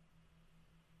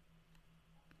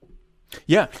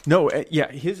 Yeah, no,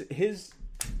 yeah, his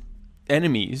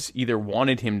enemies either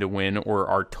wanted him to win or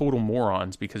are total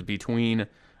morons, because between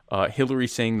Hillary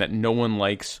saying that no one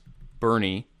likes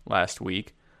Bernie last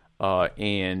week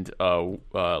and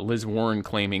Liz Warren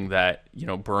claiming that,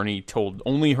 Bernie told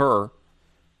only her,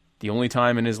 the only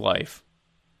time in his life,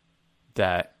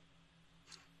 that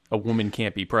a woman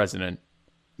can't be president.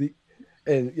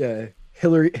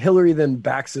 Hillary then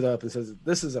backs it up and says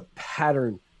this is a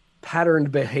patterned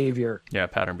behavior. Yeah,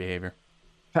 pattern behavior.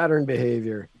 Pattern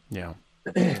behavior. Yeah.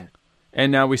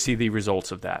 And now we see the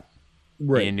results of that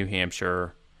in New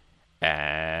Hampshire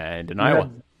and in Iowa.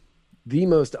 The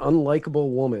most unlikable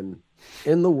woman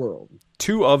in the world.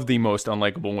 2 of the most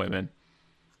unlikable women.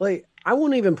 Like, I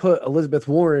won't even put Elizabeth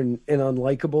Warren in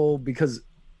unlikable, because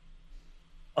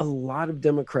a lot of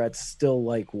Democrats still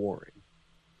like Warren.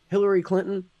 Hillary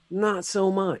Clinton, not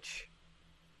so much.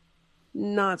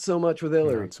 Not so much with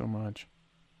Hillary. Not so much.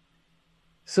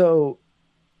 So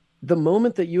the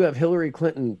moment that you have Hillary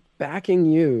Clinton backing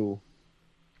you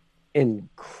and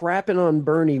crapping on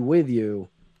Bernie with you,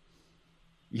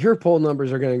 your poll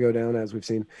numbers are going to go down, as we've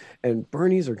seen, and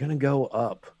Bernie's are going to go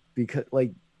up, because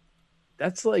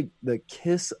that's like the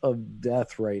kiss of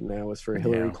death right now is for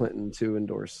Hillary Clinton to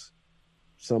endorse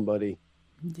somebody,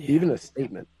 even a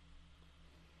statement.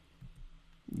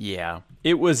 Yeah,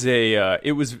 it was I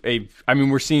mean,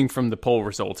 we're seeing from the poll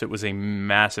results, it was a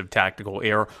massive tactical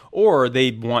error, or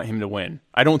they'd want him to win.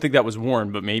 I don't think that was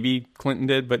Warren, but maybe Clinton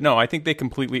did. But no, I think they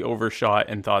completely overshot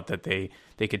and thought that they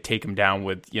could take him down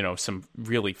with, some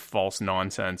really false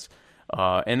nonsense.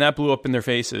 And that blew up in their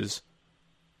faces.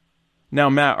 Now,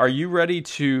 Matt, are you ready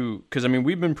to, because I mean,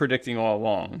 we've been predicting all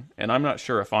along, and I'm not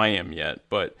sure if I am yet,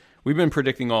 but we've been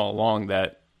predicting all along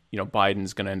that,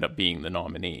 Biden's going to end up being the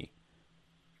nominee.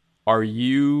 Are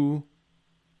you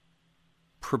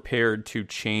prepared to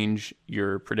change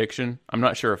your prediction? I'm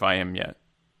not sure if I am yet.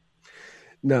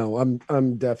 No,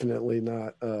 I'm definitely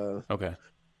not. Okay.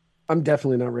 I'm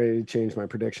definitely not ready to change my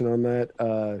prediction on that.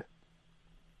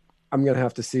 I'm going to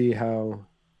have to see how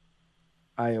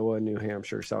Iowa, New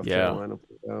Hampshire, South Carolina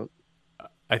play out.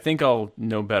 I think I'll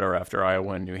know better after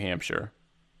Iowa and New Hampshire.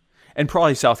 And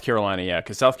probably South Carolina, yeah,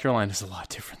 because South Carolina is a lot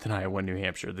different than Iowa and New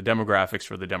Hampshire. The demographics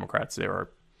for the Democrats there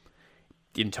are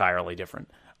entirely different.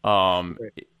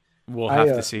 Right. we'll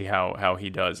have to see how he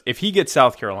does. If he gets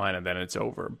South Carolina, then it's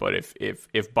over. But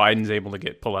if Biden's able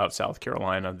to pull out South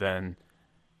Carolina, then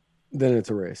it's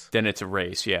a race. Then it's a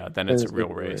race, yeah. Then it's a real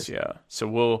race, yeah.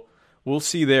 So we'll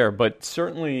see there. But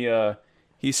certainly,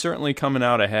 he's certainly coming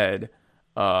out ahead.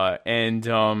 And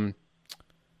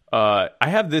I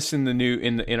have this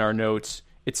in our notes.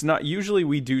 It's not usually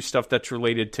we do stuff that's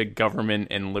related to government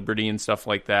and liberty and stuff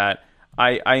like that.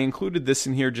 I included this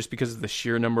in here just because of the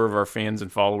sheer number of our fans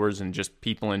and followers and just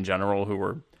people in general who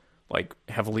were like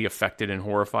heavily affected and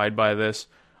horrified by this.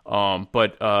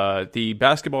 But the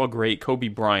basketball great Kobe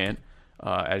Bryant,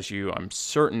 as I'm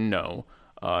certain know,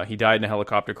 he died in a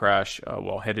helicopter crash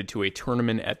while headed to a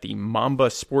tournament at the Mamba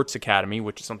Sports Academy,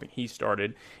 which is something he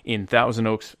started in Thousand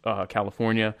Oaks,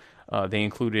 California. They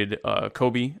included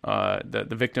Kobe. The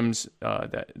victims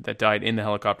that died in the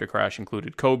helicopter crash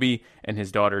included Kobe and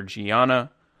his daughter Gianna.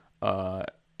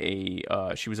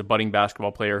 She was a budding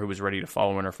basketball player who was ready to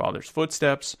follow in her father's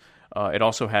footsteps. It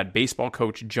also had baseball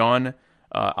coach John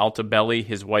Altobelli,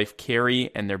 his wife Carrie,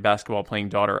 and their basketball playing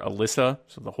daughter Alyssa.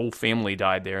 So the whole family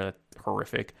died there. That's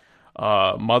horrific.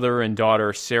 Mother and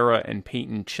daughter Sarah and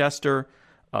Peyton Chester,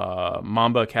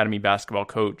 Mamba Academy basketball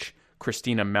coach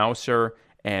Christina Mauser,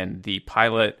 and the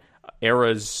pilot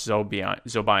Era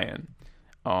Zobayan.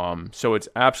 So it's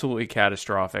absolutely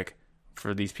catastrophic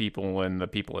for these people and the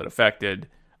people it affected.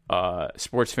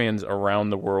 Sports fans around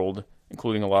the world,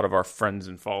 including a lot of our friends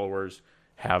and followers,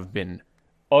 have been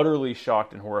utterly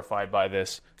shocked and horrified by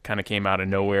this. Kind of came out of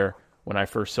nowhere. When I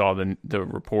first saw the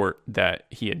report that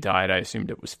he had died, I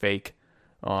assumed it was fake.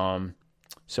 So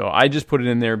I just put it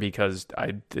in there because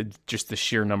just the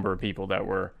sheer number of people that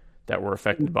were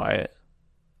affected by it.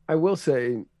 I will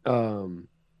say, I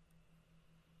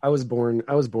was born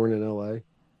in LA.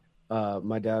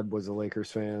 My dad was a Lakers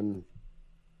fan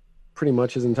pretty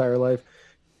much his entire life.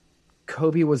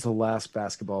 Kobe was the last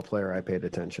basketball player I paid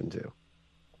attention to.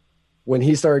 When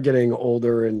he started getting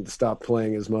older and stopped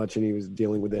playing as much and he was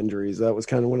dealing with injuries, that was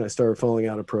kind of when I started falling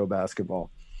out of pro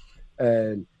basketball.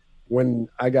 And when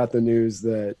I got the news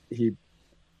that he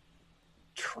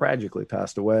tragically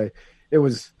passed away, it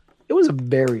was a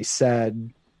very sad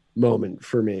moment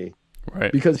for me.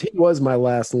 Right. Because he was my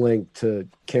last link to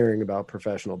caring about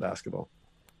professional basketball.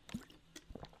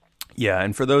 Yeah,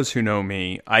 and for those who know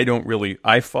me, I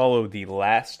follow the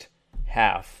last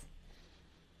half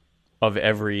of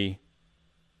every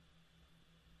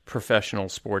professional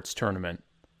sports tournament.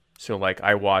 So like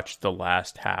I watched the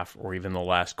last half or even the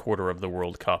last quarter of the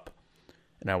World Cup,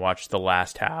 and I watched the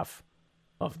last half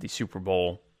of the Super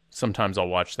Bowl. Sometimes I'll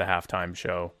watch the halftime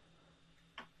show.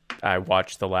 I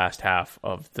watched the last half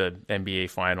of the NBA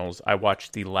Finals. I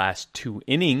watched the last two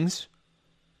innings,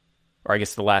 or I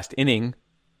guess the last inning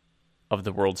of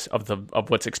the of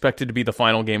what's expected to be the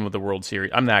final game of the World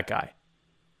Series. I'm that guy.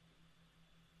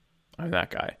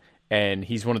 And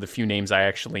he's one of the few names I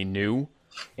actually knew,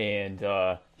 and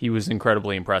he was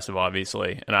incredibly impressive,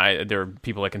 obviously. And there are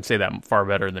people that can say that far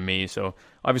better than me. So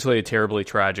obviously a terribly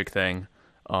tragic thing.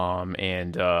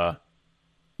 Any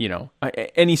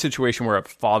situation where a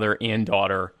father and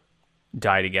daughter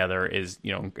die together is,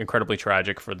 incredibly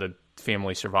tragic for the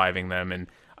family surviving them. And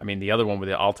I mean, the other one with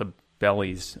the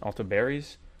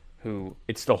Altaberries, who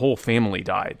it's the whole family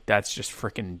died. That's just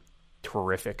freaking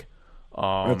terrific.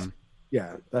 That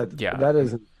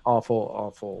is an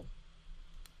awful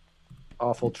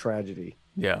tragedy.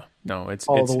 Yeah, no, it's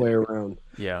the way around.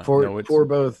 Yeah, for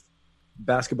both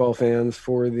basketball fans,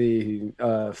 for the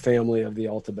family of the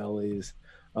Altabellis,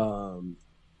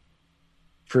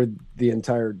 for the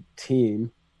entire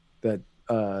team that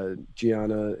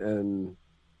Gianna and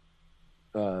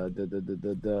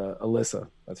the Alyssa.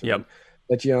 That's her name.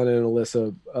 That Gianna and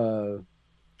Alyssa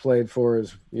played for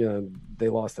is, they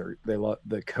lost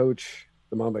the coach,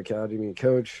 the Mamba Academy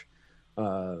coach.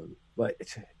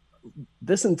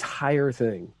 This entire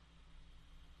thing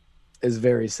is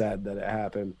very sad that it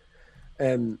happened.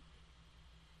 And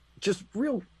just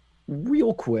real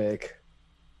quick,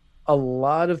 a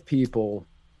lot of people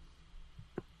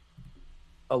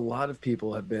have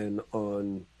been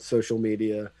on social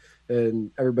media,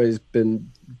 and everybody's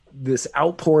been this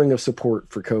outpouring of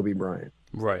support for Kobe Bryant.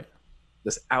 Right.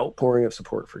 This outpouring of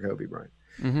support for Kobe Bryant.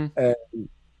 Mm-hmm. And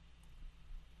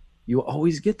you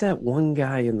always get that one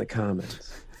guy in the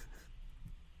comments.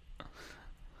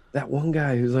 That one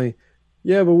guy who's like,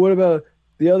 yeah, but what about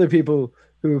the other people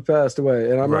who passed away?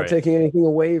 And I'm not taking anything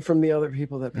away from the other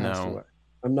people that passed away.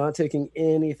 I'm not taking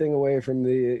anything away from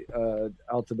the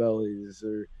Altabellis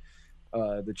or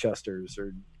the Chesters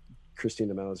or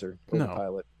Christina Mauser or the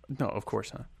pilot. No, of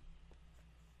course not.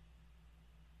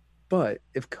 But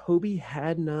if Kobe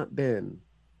had not been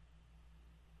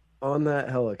on that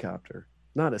helicopter,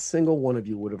 not a single one of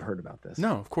you would have heard about this.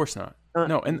 No, of course not. Not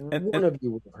No, and one of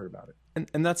you would have heard about it.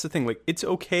 And that's the thing. Like, it's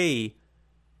okay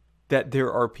that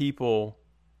there are people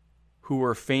who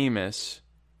are famous,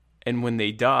 and when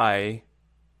they die,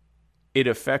 it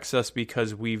affects us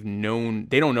because we've known.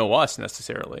 They don't know us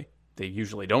necessarily. They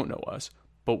usually don't know us,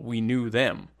 but we knew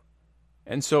them.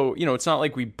 And so, it's not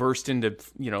like we burst into,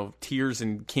 tears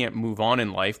and can't move on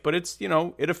in life, but it's,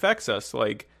 it affects us.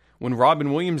 Like, when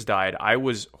Robin Williams died, I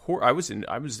was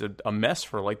a mess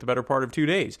for like the better part of 2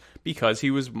 days because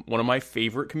he was one of my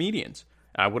favorite comedians.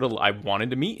 I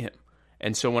wanted to meet him.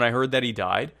 And so when I heard that he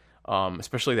died,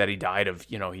 especially that he died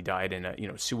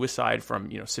in suicide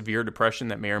from, severe depression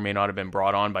that may or may not have been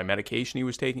brought on by medication he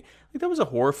was taking. Like, that was a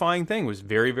horrifying thing. It was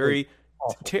very, very,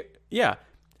 yeah.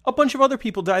 A bunch of other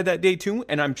people died that day too,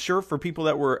 and I'm sure for people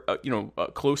that were,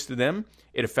 close to them,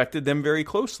 it affected them very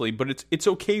closely. But it's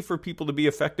okay for people to be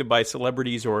affected by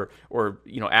celebrities or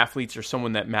athletes or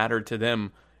someone that mattered to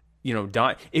them,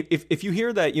 die. If you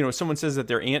hear that, someone says that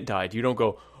their aunt died, you don't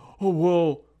go, oh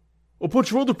well, a bunch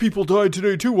of other people died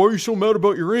today too. Why are you so mad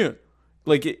about your aunt?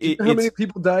 Like, Do you know how many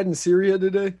people died in Syria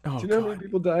today? Oh, Do you know how many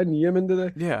people died in Yemen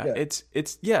today? Yeah.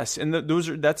 It's yes, and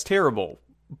that's terrible.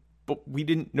 But we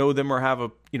didn't know them or have a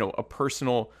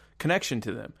personal connection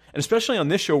to them. And especially on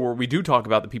this show where we do talk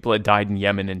about the people that died in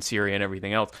Yemen and Syria and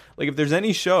everything else. Like, if there's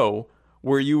any show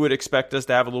where you would expect us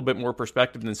to have a little bit more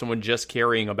perspective than someone just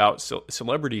caring about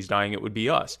celebrities dying, it would be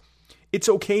us. It's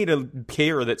okay to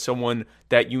care that someone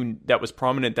that was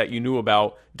prominent that you knew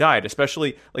about died,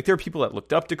 especially like there are people that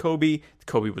looked up to Kobe.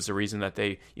 Kobe was the reason that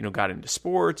they, got into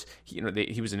sports. He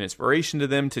was an inspiration to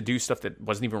them to do stuff that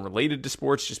wasn't even related to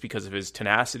sports just because of his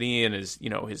tenacity and his,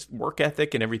 his work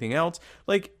ethic and everything else.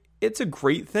 Like, it's a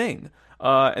great thing.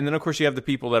 And then of course you have the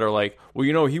people that are like,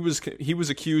 well, he was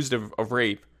accused of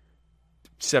rape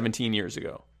 17 years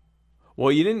ago.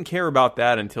 Well, you didn't care about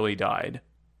that until he died.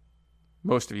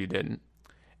 Most of you didn't.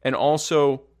 And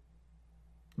also,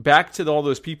 back to all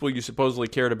those people you supposedly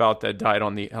cared about that died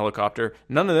on the helicopter,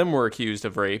 none of them were accused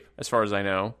of rape, as far as I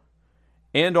know.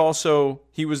 And also,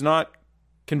 he was not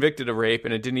convicted of rape,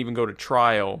 and it didn't even go to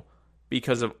trial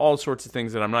because of all sorts of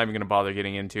things that I'm not even going to bother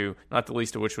getting into, not the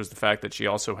least of which was the fact that she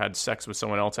also had sex with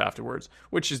someone else afterwards,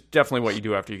 which is definitely what you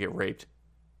do after you get raped.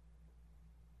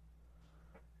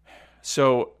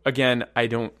 So, again,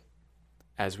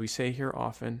 as we say here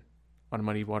often, on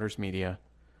Muddy Waters Media,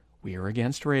 we are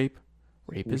against rape.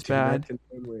 Rape is bad.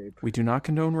 We do not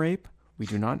condone rape. We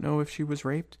do not know if she was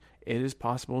raped. It is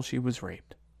possible she was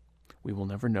raped. We will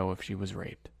never know if she was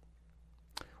raped.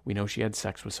 We know she had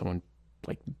sex with someone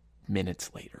like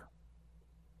minutes later.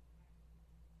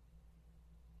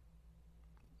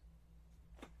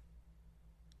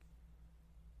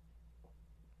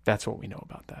 That's what we know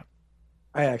about that.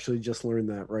 I actually just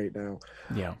learned that right now.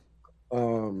 Yeah.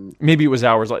 Maybe it was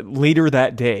hours later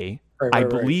that day. I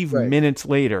believe minutes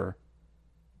later,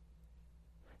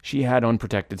 she had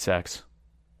unprotected sex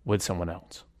with someone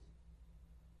else.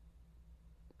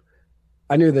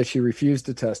 I knew that she refused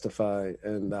to testify,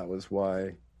 and that was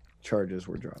why charges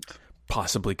were dropped.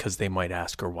 Possibly because they might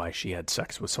ask her why she had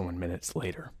sex with someone minutes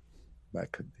later.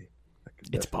 That could be.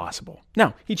 It's possible.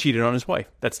 No, he cheated on his wife.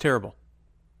 That's terrible.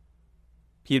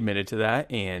 He admitted to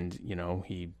that, and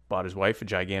he bought his wife a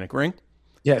gigantic ring.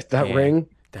 Yes, that ring.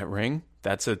 That ring.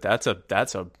 That's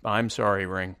a I'm sorry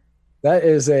ring. That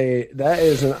is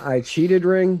an I cheated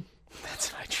ring.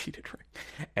 That's an I cheated ring.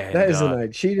 And, that is an I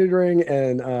cheated ring,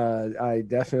 and I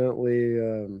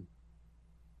definitely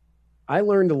I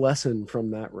learned a lesson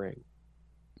from that ring.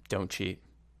 Don't cheat.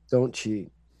 Don't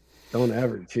cheat. Don't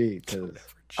ever cheat, because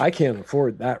I can't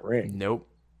afford that ring. Nope.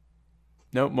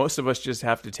 Most of us just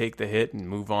have to take the hit and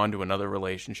move on to another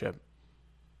relationship,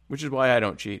 which is why I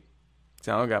don't cheat. Because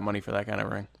I don't got money for that kind of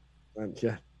ring.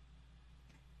 Yeah.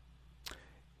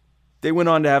 They went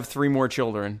on to have 3 more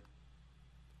children,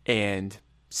 and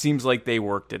seems like they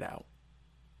worked it out.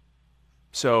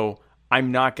 So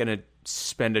I'm not going to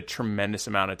spend a tremendous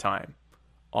amount of time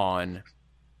on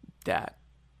that.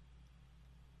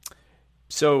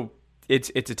 So it's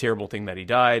a terrible thing that he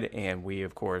died, and we,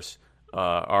 of course,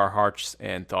 our hearts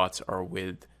and thoughts are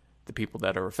with the people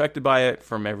that are affected by it,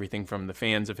 from everything from the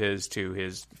fans of his to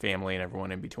his family and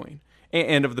everyone in between,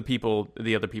 and of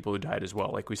the other people who died as well.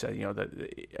 Like we said,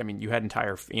 you had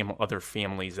entire other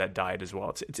families that died as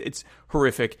well. It's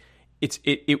horrific.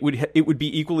 It would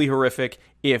be equally horrific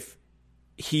if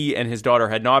he and his daughter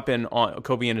had not been on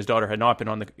Kobe and his daughter had not been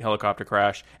on the helicopter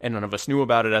crash, and none of us knew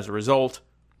about it as a result.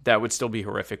 That would still be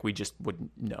horrific. We just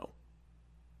wouldn't know,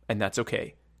 and that's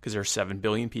okay. Because there are 7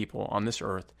 billion people on this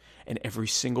earth, and every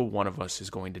single one of us is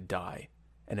going to die.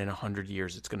 And in 100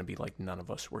 years, it's going to be like none of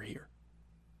us were here.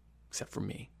 Except for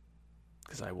me.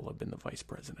 Because I will have been the vice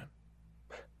president.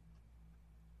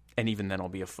 And even then, I'll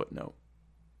be a footnote.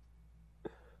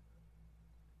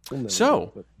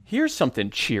 So, here's something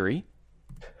cheery.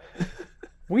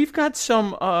 We've got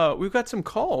some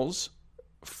calls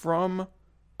from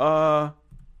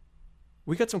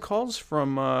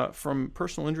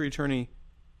personal injury attorney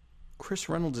Chris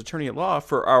Reynolds, attorney at law,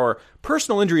 for our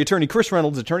personal injury attorney Chris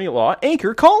Reynolds, attorney at law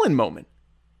anchor call-in moment.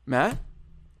 Matt?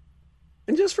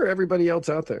 And just for everybody else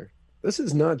out there, this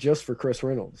is not just for Chris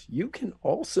Reynolds. You can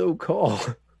also call.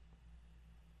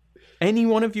 Any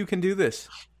one of you can do this.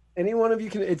 Any one of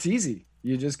you can. It's easy.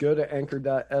 You just go to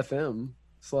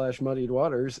anchor.fm/muddied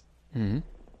waters and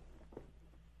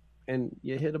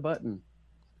you hit a button.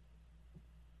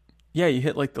 Yeah, you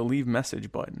hit like the leave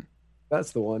message button.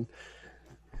 That's the one.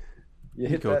 You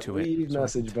hit that leave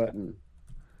message button.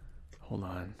 Hold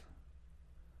on.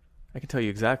 I can tell you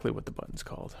exactly what the button's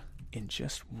called in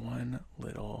just one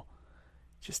little,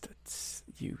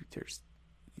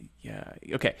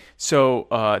 okay.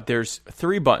 So there's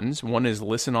 3 buttons. One is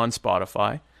listen on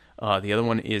Spotify. The other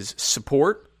one is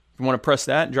support. If you want to press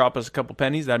that and drop us a couple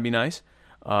pennies, that'd be nice.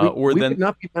 We would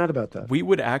not be mad about that. We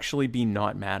would actually be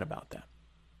not mad about that.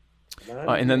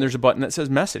 And then there's a button that says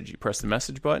message. You press the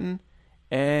message button,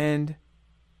 and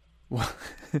well,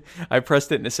 I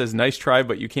pressed it, and it says nice try,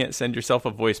 but you can't send yourself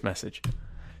a voice message.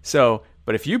 So,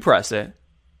 but if you press it,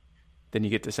 then you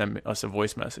get to send us a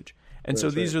voice message. And so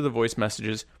these are the voice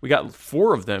messages. We got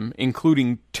 4 of them,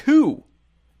 including 2,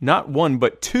 not 1,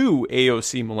 but 2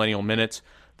 AOC Millennial Minutes,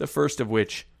 the first of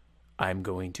which I'm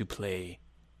going to play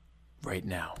right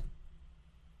now.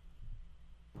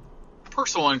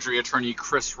 Personal injury attorney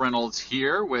Chris Reynolds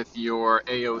here with your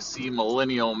AOC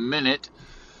Millennial Minute.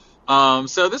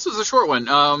 So this was a short one.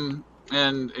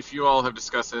 And if you all have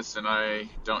discussed this and I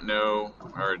don't know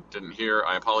or didn't hear,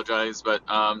 I apologize. But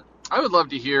I would love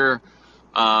to hear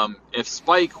if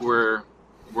Spike were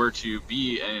to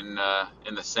be in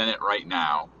the Senate right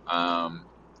now,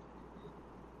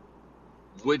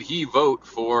 would he vote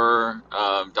for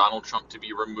Donald Trump to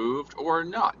be removed or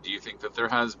not? Do you think that there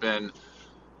has been,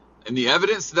 in the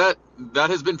evidence that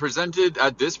has been presented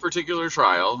at this particular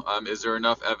trial, is there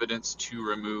enough evidence to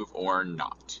remove or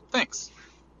not? Thanks.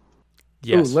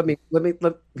 Yes. Ooh, let me.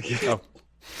 Oh.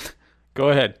 Go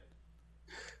ahead.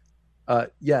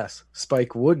 Yes,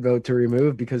 Spike would vote to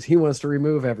remove because he wants to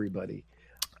remove everybody.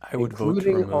 I would vote to remove,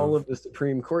 including all of the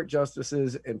Supreme Court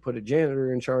justices, and put a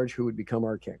janitor in charge who would become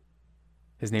our king.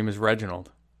 His name is Reginald.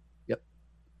 Yep.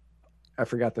 I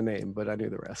forgot the name, but I knew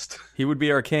the rest. He would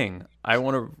be our king. I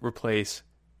want to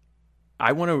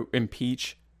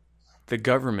impeach the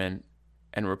government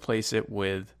and replace it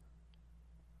with,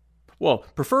 well,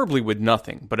 preferably with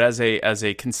nothing, but as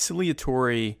a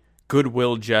conciliatory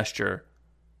goodwill gesture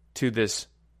to this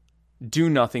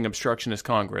do-nothing obstructionist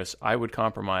Congress, I would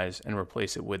compromise and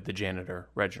replace it with the janitor,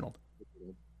 Reginald.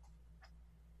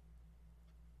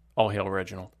 All hail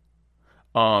Reginald.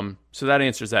 So that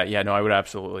answers that. Yeah, no, I would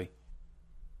absolutely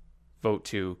vote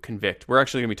to convict. We're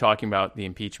actually going to be talking about the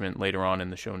impeachment later on in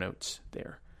the show notes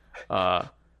there.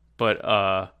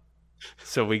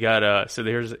 So we got, so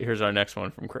here's our next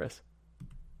one from Chris.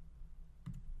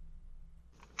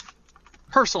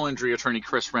 Personal injury attorney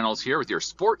Chris Reynolds here with your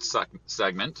sports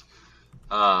segment.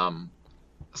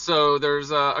 So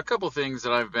there's a couple things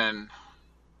that I've been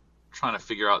trying to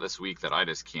figure out this week that I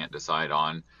just can't decide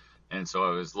on. And so I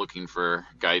was looking for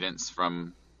guidance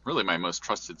from really my most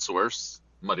trusted source,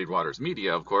 Muddied Waters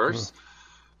Media, of course.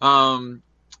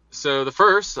 So the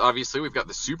first, obviously, we've got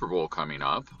the Super Bowl coming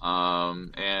up.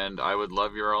 And I would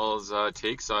love your all's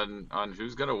takes on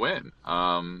who's going to win,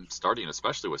 starting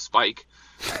especially with Spike.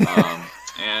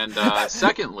 And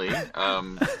secondly,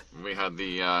 we had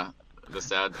the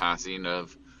sad passing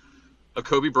of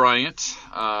Kobe Bryant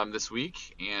this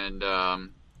week. And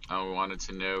I wanted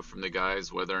to know from the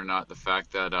guys whether or not the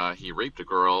fact that he raped a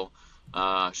girl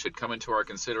should come into our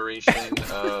consideration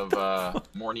of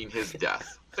mourning his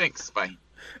death. Thanks. Bye.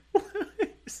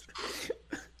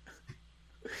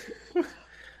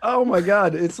 Oh my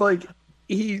God. It's like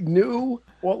he knew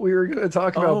what we were going to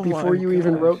talk about before you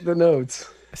even wrote the notes.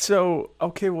 So,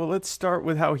 okay, well, let's start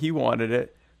with how he wanted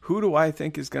it. Who do I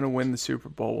think is going to win the Super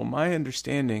Bowl? Well, my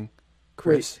understanding,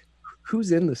 Chris. Wait,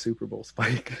 who's in the Super Bowl,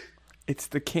 Spike? It's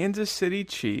the Kansas City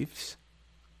Chiefs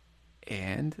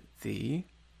and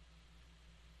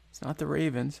it's not the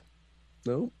Ravens.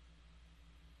 No.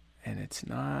 And it's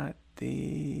not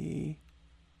the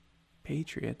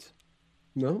Patriots.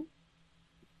 No.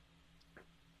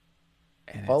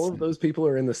 And all of those people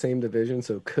are in the same division,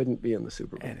 so couldn't be in the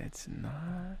Super Bowl. And it's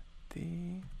not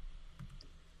the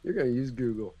You're going to use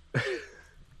Google.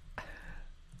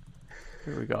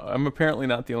 Here we go. I'm apparently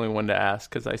not the only one to ask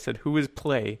because I said, who is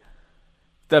play?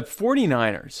 The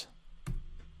 49ers.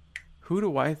 Who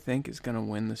do I think is going to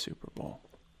win the Super Bowl?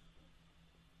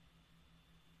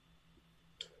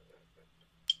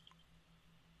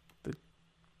 The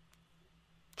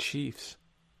Chiefs.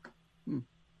 Who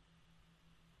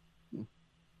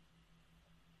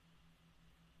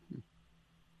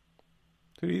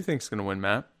do you think is going to win,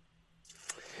 Matt?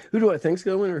 Who do I think is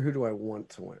going to win, or who do I want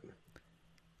to win?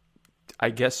 I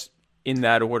guess in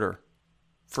that order.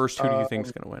 First, who do you think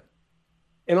is going to win?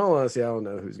 In all honesty, I don't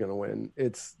know who's going to win.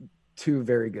 It's two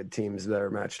very good teams that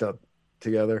are matched up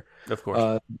together. Of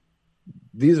course.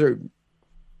 These are,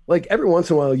 like, every once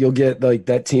in a while you'll get like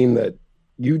that team that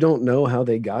you don't know how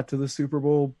they got to the Super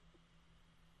Bowl.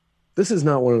 This is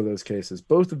not one of those cases.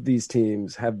 Both of these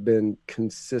teams have been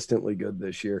consistently good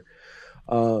this year.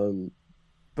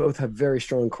 Both have very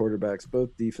strong quarterbacks.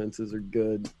 Both defenses are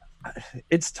good.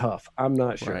 It's tough. I'm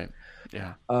not sure. Right.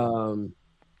 Yeah. Who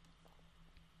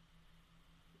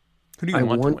do you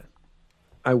want to win?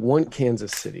 I want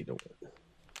Kansas City to win.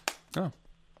 Oh.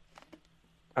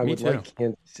 I Me would too. like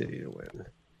Kansas City to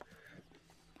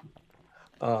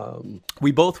win.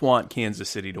 We both want Kansas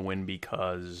City to win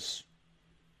because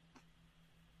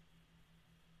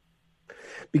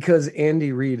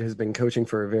Andy Reid has been coaching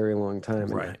for a very long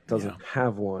time and doesn't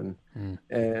have one.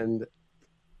 And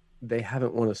they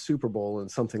haven't won a Super Bowl in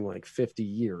something like 50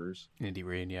 years. Andy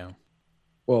Reid, yeah.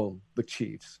 Well, the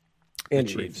Chiefs. Andy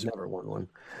Chiefs. Reid's never won one.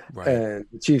 Right. And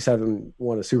the Chiefs haven't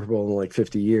won a Super Bowl in like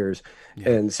 50 years. Yeah.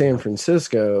 And San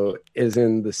Francisco is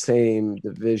in the same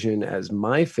division as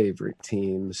my favorite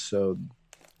team. So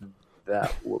I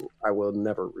will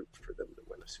never root for them to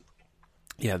win a Super Bowl.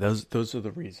 Yeah, those are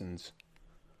the reasons.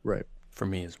 Right. For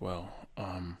me as well.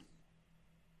 I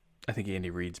think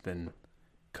Andy Reid's been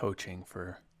coaching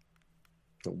for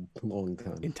a long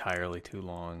time. Entirely too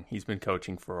long. He's been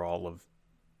coaching for all of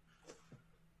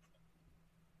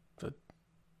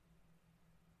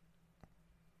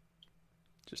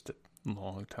just a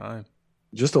long time.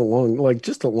 Just a long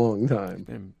time. He's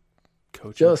been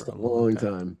coaching just for a long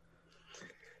time.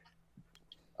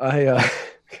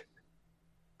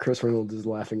 Chris Reynolds is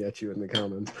laughing at you in the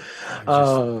comments.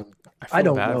 I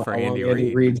don't know for how long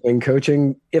Andy Reid's been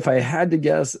coaching. If I had to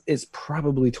guess, it's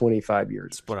probably 25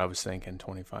 years. That's what I was thinking.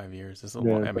 25 years is a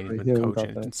Yeah, long. I mean, he's been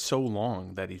coaching. It's so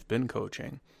long that he's been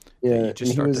coaching. Yeah, you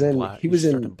just and he was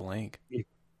in blank.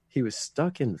 He was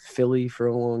stuck in Philly for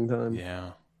a long time.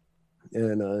 Yeah,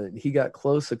 and he got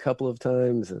close a couple of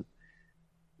times, and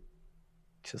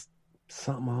just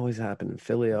something always happened. And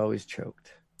Philly always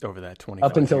choked over that 25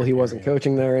 up until he period. wasn't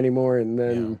coaching there anymore, and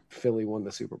then Philly won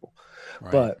the Super Bowl.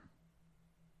 Right.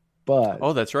 But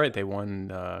oh, that's right, they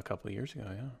won a couple of years ago.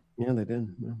 Yeah, they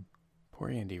did. Yeah. Poor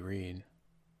Andy Reid.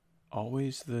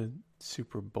 Always the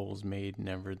Super Bowls made,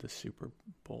 never the Super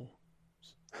Bowl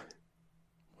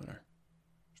winner.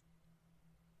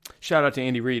 Shout out to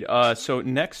Andy Reid. So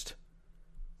next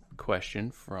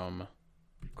question from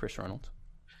Chris Reynolds.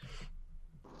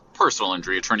 Personal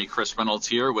injury attorney Chris Reynolds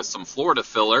here with some Florida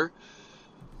filler.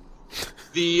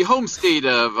 The home state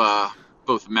of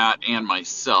both Matt and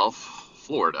myself,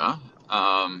 Florida,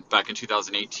 back in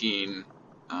 2018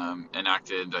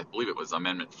 enacted, I believe it was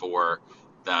Amendment 4,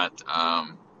 that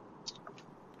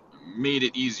made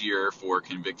it easier for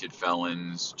convicted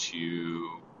felons to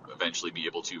eventually be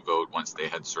able to vote once they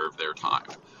had served their time.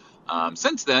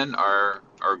 Since then, our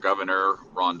governor,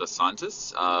 Ron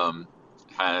DeSantis,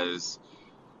 has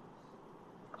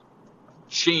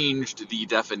changed the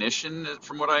definition,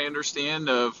 from what I understand,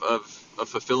 of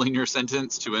fulfilling your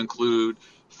sentence to include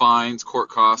fines, court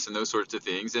costs, and those sorts of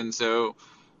things. And so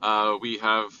we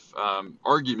have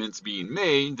arguments being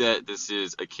made that this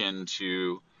is akin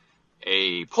to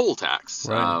a poll tax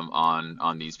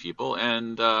on these people.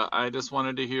 And I just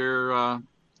wanted to hear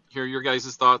your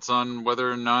guys' thoughts on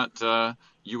whether or not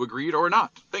you agreed or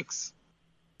not. Thanks.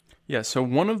 Yeah, so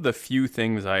one of the few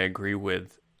things I agree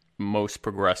with most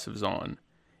progressives on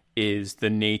is the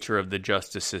nature of the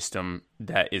justice system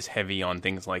that is heavy on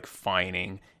things like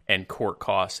fining and court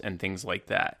costs and things like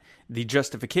that. The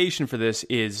justification for this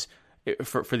is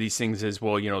for these things is,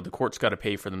 well, the court's got to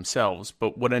pay for themselves.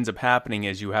 But what ends up happening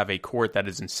is you have a court that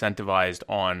is incentivized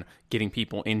on getting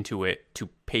people into it to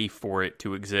pay for it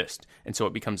to exist. And so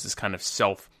it becomes this kind of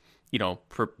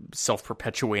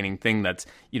self-perpetuating thing that's,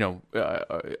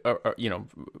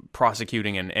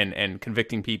 prosecuting and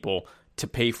convicting people to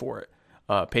pay for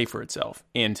itself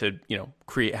and to,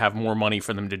 have more money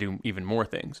for them to do even more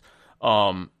things.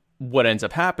 What ends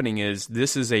up happening is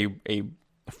this is a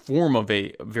form of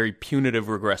a very punitive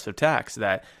regressive tax,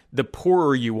 that the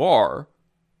poorer you are,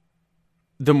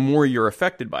 the more you're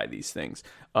affected by these things.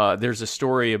 There's a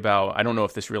story about, I don't know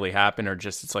if this really happened or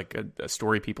just it's like a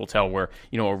story people tell, where,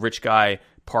 you know, a rich guy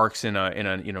parks in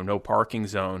a you know, no parking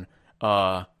zone,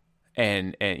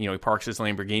 and you know, he parks his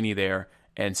Lamborghini there,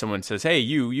 and someone says, "Hey,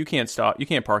 you can't stop, you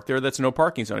can't park there. That's a no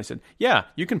parking zone." He said, "Yeah,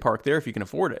 you can park there if you can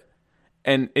afford it."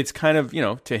 And it's kind of, you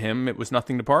know, to him, it was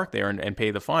nothing to park there and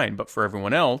pay the fine. But for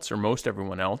everyone else, or most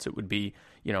everyone else, it would be,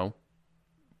 you know,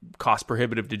 cost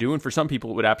prohibitive to do. And for some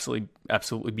people, it would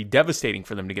absolutely be devastating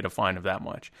for them to get a fine of that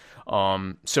much.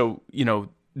 So, you know,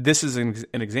 this is an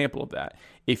example of that.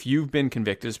 If you've been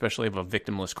convicted, especially of a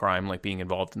victimless crime, like being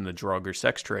involved in the drug or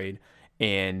sex trade,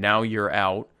 and now you're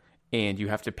out, and you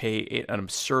have to pay an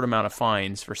absurd amount of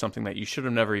fines for something that you should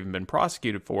have never even been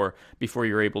prosecuted for before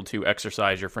you're able to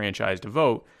exercise your franchise to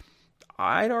vote,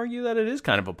 I'd argue that it is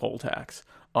kind of a poll tax.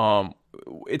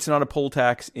 It's not a poll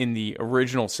tax in the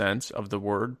original sense of the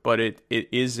word, but it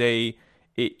is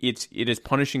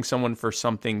punishing someone for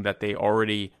something that they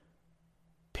already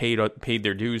paid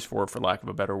their dues for lack of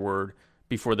a better word,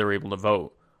 before they're able to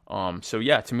vote. So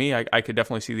yeah, to me, I could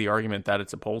definitely see the argument that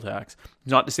it's a poll tax.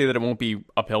 Not to say that it won't be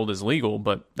upheld as legal,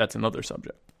 but that's another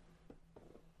subject.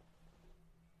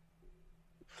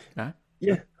 Huh?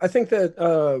 Yeah, I think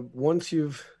that once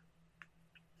you've...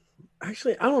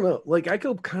 Actually, I don't know. Like, I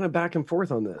go kind of back and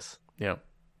forth on this. Yeah.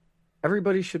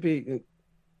 Everybody should be...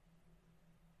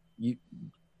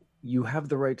 You have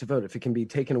the right to vote. If it can be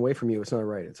taken away from you, it's not a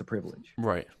right. It's a privilege.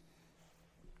 Right.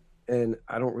 And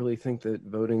I don't really think that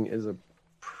voting is a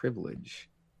privilege.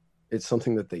 It's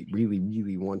something that they really,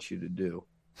 really want you to do.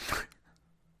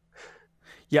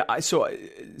 Yeah. So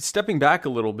stepping back a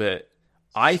little bit,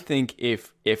 I think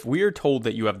if we are told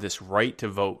that you have this right to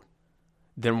vote,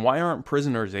 then why aren't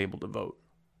prisoners able to vote?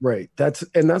 Right. That's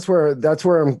where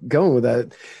I'm going with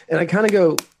that. And I kind of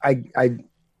go, I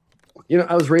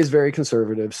I was raised very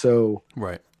conservative, so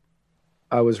right.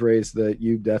 I was raised that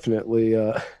you definitely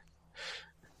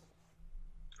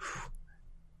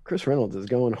Chris Reynolds is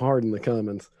going hard in the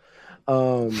comments.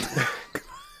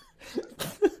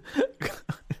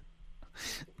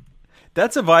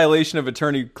 That's a violation of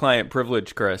attorney-client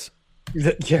privilege, Chris.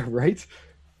 Yeah, right?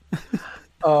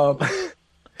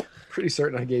 Pretty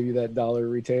certain I gave you that dollar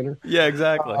retainer. Yeah,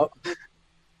 exactly.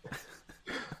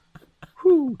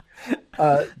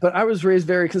 But I was raised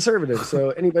very conservative,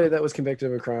 so anybody that was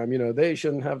convicted of a crime, they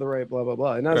shouldn't have the right, blah, blah,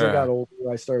 blah. And as I got older,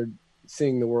 I started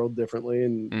seeing the world differently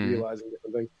and realizing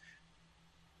different things.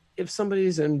 If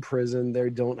somebody's in prison, they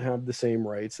don't have the same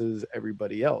rights as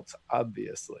everybody else,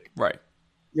 obviously. Right.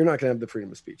 You're not going to have the freedom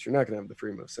of speech. You're not going to have the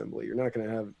freedom of assembly. You're not going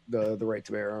to have the right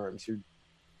to bear arms. You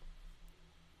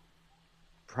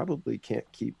probably can't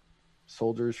keep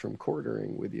soldiers from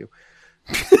quartering with you.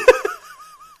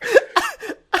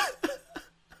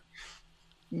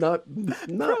 Not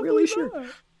really sure.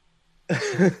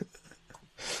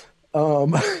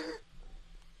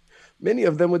 Many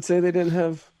of them would say they didn't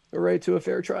have a right to a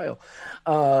fair trial.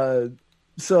 So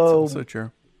that's also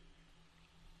true.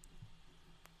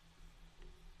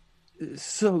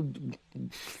 So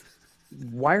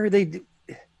why are they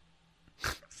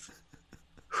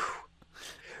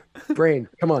brain,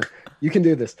 come on, you can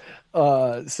do this.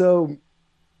 So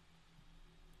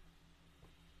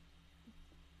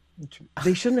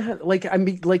they shouldn't have, I'm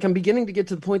beginning to get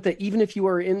to the point that even if you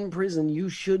are in prison, you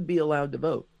should be allowed to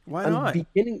vote. Why not?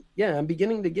 I'm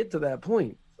beginning to get to that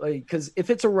point. Because if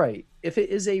it's a right, if it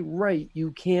is a right,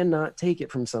 you cannot take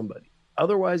it from somebody.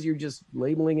 Otherwise, you're just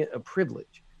labeling it a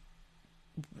privilege.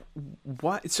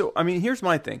 Why? So, I mean, here's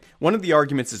my thing. One of the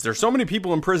arguments is there's so many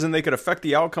people in prison they could affect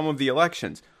the outcome of the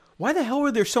elections. Why the hell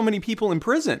are there so many people in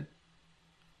prison?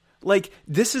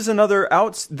 This is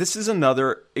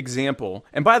another example.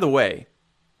 And by the way,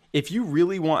 if you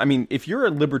really want, if you're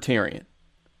a libertarian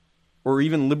or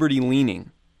even liberty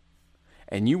leaning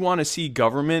and you want to see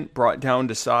government brought down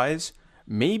to size,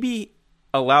 maybe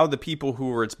allow the people who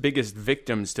are its biggest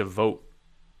victims to vote.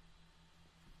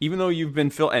 Even though you've been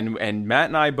filled, and Matt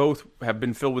and I both have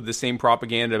been filled with the same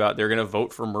propaganda about they're going to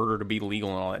vote for murder to be legal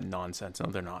and all that nonsense. No,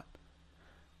 they're not.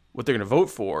 What they're going to vote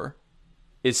for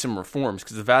is some reforms,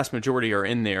 because the vast majority are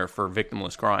in there for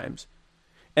victimless crimes.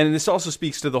 And this also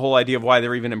speaks to the whole idea of why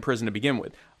they're even in prison to begin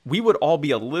with. We would all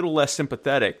be a little less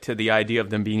sympathetic to the idea of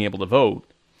them being able to vote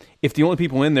if the only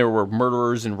people in there were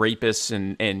murderers and rapists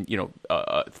and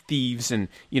thieves and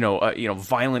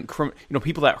violent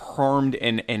people that harmed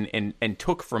and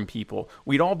took from people.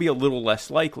 We'd all be a little less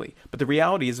likely. But the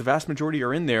reality is the vast majority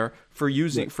are in there for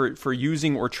using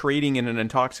or trading in an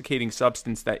intoxicating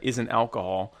substance that isn't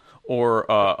alcohol, or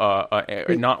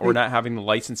not having the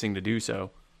licensing to do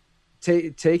so.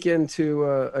 Take into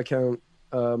account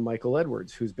Michael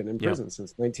Edwards, who's been in prison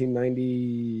since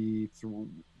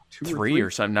 1992 or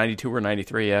something, 92 or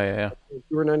 93. Yeah.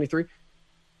 92 or 93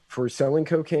 for selling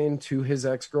cocaine to his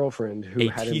ex-girlfriend, who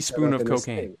had a teaspoon of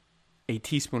cocaine. A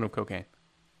teaspoon of cocaine.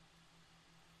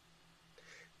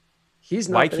 He's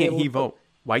not. Why can't he vote?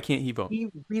 Why can't he vote? He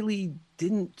really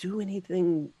didn't do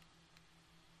anything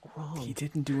wrong. He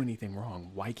didn't do anything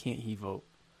wrong. Why can't he vote?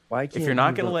 Why can't if you're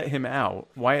not going to let him out,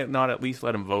 why not at least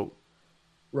let him vote?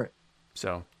 Right.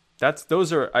 So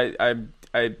those are I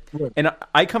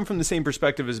come from the same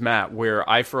perspective as Matt, where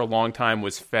I for a long time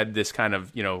was fed this kind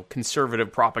of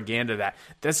conservative propaganda that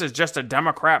this is just a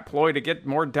Democrat ploy to get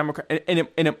more Democrat, and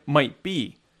it might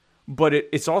be, but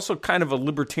it's also kind of a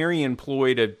libertarian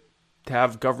ploy to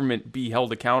have government be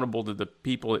held accountable to the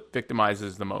people it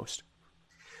victimizes the most.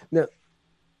 Now,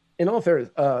 in all fairness,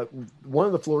 one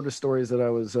of the Florida stories that I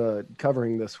was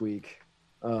covering this week,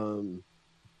 I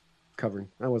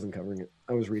wasn't covering it.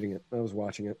 I was reading it. I was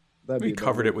watching it. You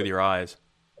covered it with your eyes.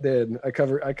 I did. I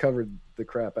covered the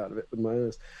crap out of it with my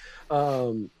eyes.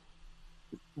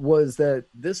 Was that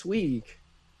this week,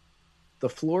 the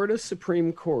Florida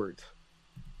Supreme Court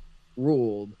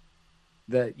ruled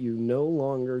that you no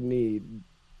longer need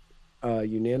a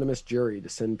unanimous jury to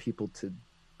send people to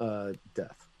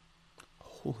death.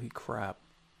 Holy crap.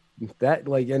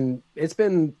 And it's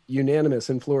been unanimous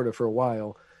in Florida for a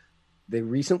while. They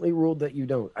recently ruled that you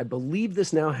don't. I believe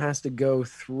this now has to go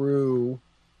through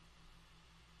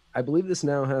the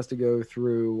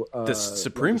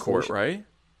Supreme Court, right?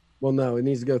 Well, no, it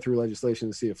needs to go through legislation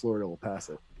to see if Florida will pass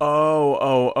it.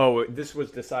 Oh, this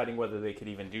was deciding whether they could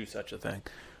even do such a thing.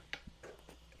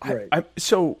 Right.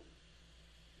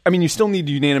 You still need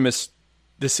a unanimous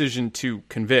decision to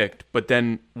convict, but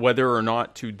then whether or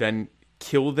not to then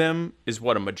kill them is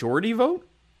what, a majority vote?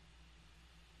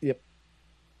 Yep.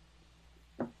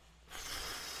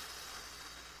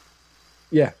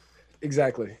 Yeah,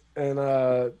 exactly. And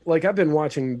I've been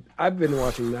watching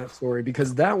that story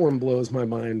because that one blows my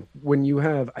mind. When you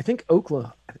have, I think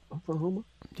Oklahoma.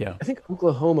 Yeah. I think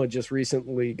Oklahoma just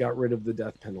recently got rid of the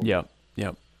death penalty. Yeah.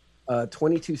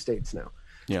 22 states now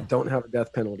don't have a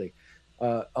death penalty.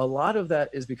 A lot of that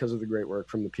is because of the great work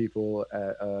from the people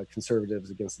at Conservatives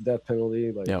Against the Death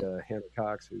Penalty, like Hannah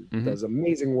Cox, who does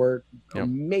amazing work.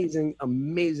 Amazing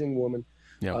woman.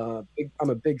 I'm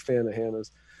a big fan of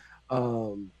Hannah's.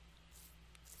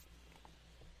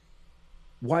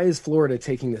 Why is Florida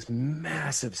taking this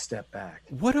massive step back?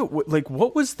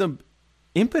 What was the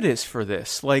impetus for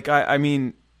this?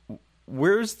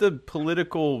 Where's the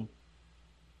political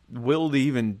will to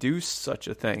even do such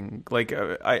a thing?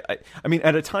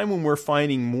 At a time when we're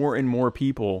finding more and more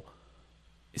people,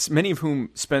 many of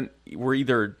whom were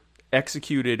either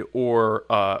executed or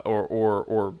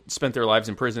spent their lives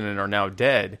in prison and are now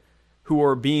dead, who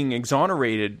are being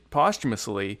exonerated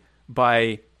posthumously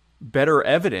by better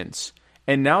evidence.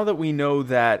 And now that we know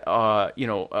that,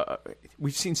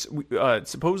 we've seen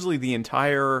supposedly the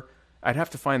entire. I'd have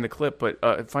to find the clip, but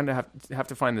have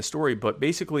to find the story. But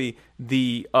basically,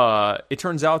 it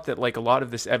turns out that a lot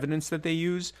of this evidence that they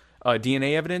use,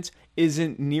 DNA evidence,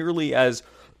 isn't nearly as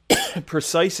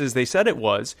precise as they said it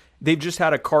was. They've just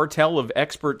had a cartel of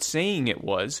experts saying it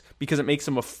was, because it makes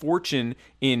them a fortune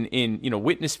in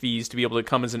witness fees to be able to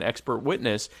come as an expert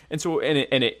witness. And so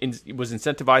it was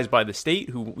incentivized by the state,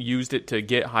 who used it to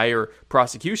get higher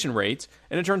prosecution rates.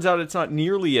 And it turns out it's not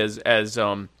nearly as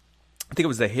I think it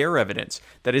was the hair evidence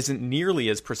that isn't nearly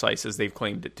as precise as they've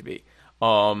claimed it to be.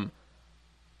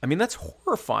 That's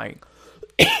horrifying.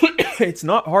 It's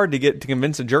not hard to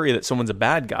convince a jury that someone's a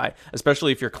bad guy,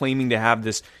 especially if you're claiming to have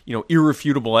this,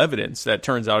 irrefutable evidence that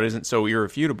turns out isn't so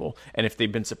irrefutable. And if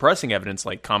they've been suppressing evidence,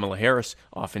 like Kamala Harris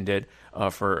often did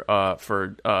for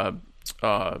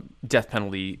death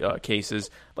penalty cases,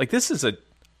 this is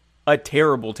a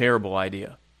terrible, terrible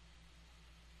idea.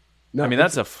 No,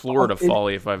 that's a Florida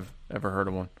folly if I've ever heard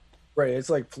of one. Right. It's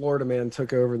like Florida man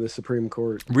took over the Supreme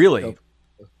Court. Really?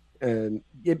 And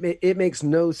it makes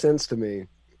no sense to me.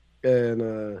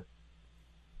 And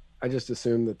I just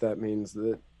assume that means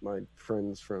that my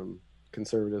friends from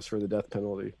Conservatives for the Death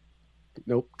Penalty.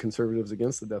 Nope. Conservatives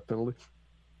Against the Death Penalty.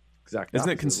 Exactly. Isn't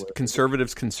it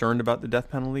conservatives concerned about the death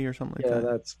penalty or something like that?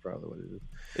 Yeah, that's probably what it is.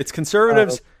 It's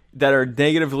conservatives that are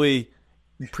negatively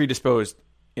predisposed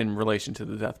in relation to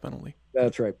the death penalty.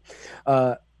 That's right.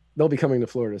 They'll be coming to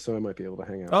Florida, so I might be able to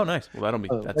hang out. Oh, nice. Well, that'll be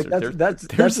that's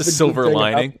there's a silver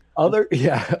lining. Other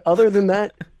than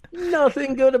that,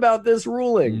 nothing good about this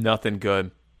ruling. Nothing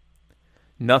good.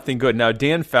 Now,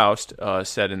 Dan Faust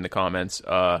said in the comments,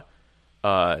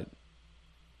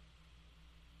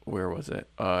 where was it?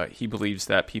 He believes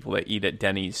that people that eat at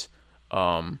Denny's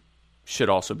should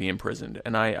also be imprisoned.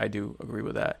 And I do agree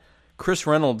with that. Chris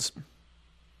Reynolds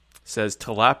says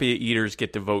tilapia eaters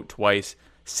get to vote twice.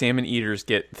 Salmon eaters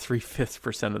get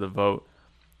 3/5% of the vote.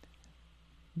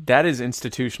 That is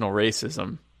institutional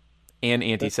racism and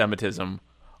anti-Semitism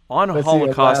on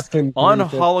Holocaust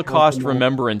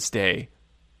Remembrance Day.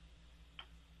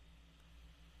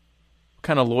 What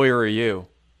kind of lawyer are you?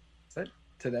 Is that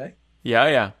today?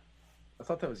 Yeah. I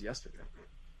thought that was yesterday.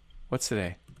 What's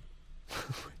today?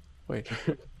 Wait.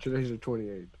 Today's the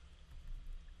 28th.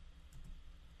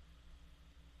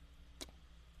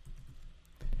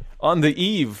 On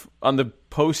the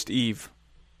post-eve,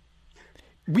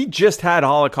 we just had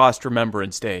Holocaust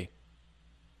Remembrance Day.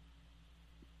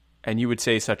 And you would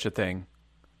say such a thing.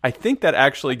 I think that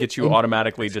actually gets you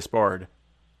automatically disbarred.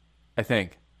 I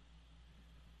think.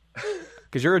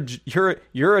 Because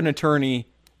you're an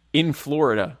attorney in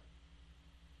Florida.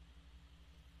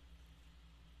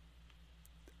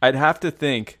 I'd have to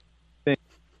think.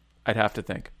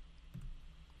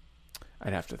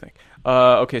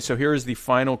 Okay, so here's the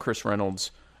final Chris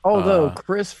Reynolds. Although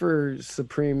Chris for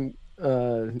Supreme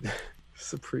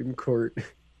Court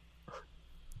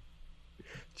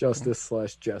Justice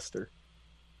 / Jester,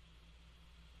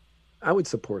 I would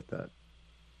support that.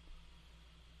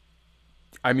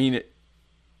 I mean,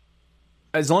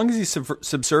 as long as he's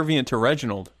subservient to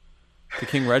Reginald, to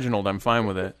King Reginald, I'm fine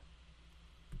with it.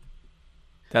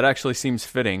 That actually seems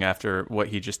fitting after what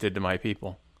he just did to my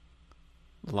people.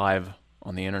 Live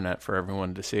on the internet for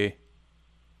everyone to see.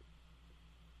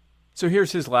 So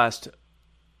here's his last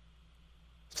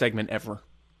segment ever.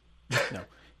 No.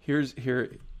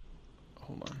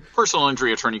 Hold on. Personal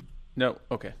injury attorney. No,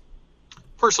 okay.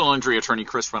 Personal injury attorney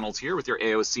Chris Reynolds here with your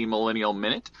AOC Millennial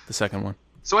Minute. The second one.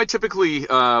 So I typically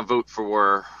vote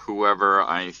for whoever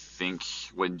I think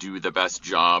would do the best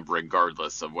job,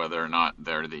 regardless of whether or not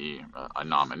they're a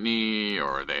nominee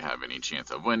or they have any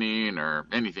chance of winning or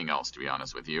anything else, to be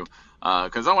honest with you,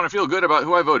 because I want to feel good about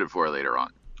who I voted for later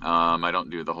on. I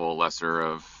don't do the whole lesser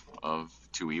of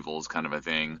two evils kind of a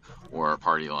thing or a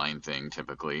party line thing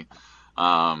typically.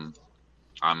 I'm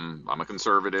a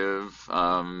conservative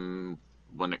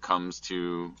when it comes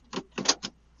to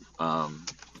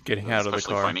getting out of the car,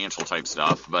 especially financial type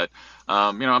stuff. But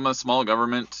I'm a small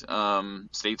government,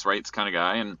 states' rights kind of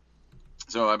guy, and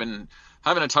so I've been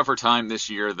having a tougher time this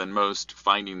year than most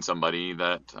finding somebody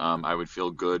that I would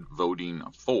feel good voting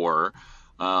for.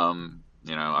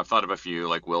 I've thought of a few,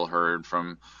 like Will Hurd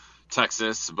from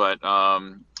Texas, but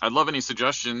I'd love any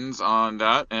suggestions on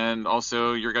that, and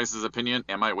also your guys' opinion.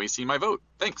 Am I wasting my vote?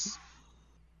 Thanks.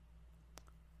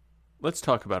 Let's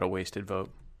talk about a wasted vote.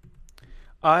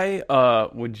 I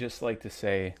would just like to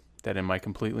say that in my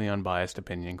completely unbiased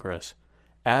opinion, Chris,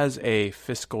 as a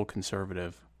fiscal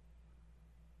conservative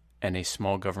and a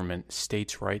small government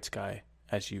states' rights guy,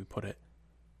 as you put it,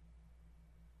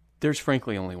 there's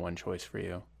frankly only one choice for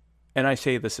you. And I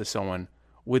say this as someone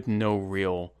with no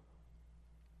real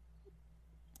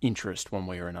interest one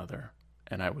way or another.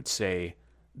 And I would say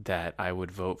that I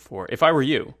would vote for, if I were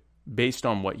you, based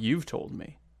on what you've told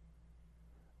me,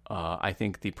 I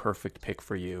think the perfect pick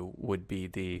for you would be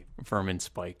the Vermin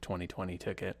Spike 2020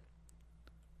 ticket.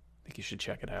 I think you should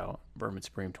check it out. Vermin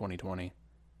Supreme 2020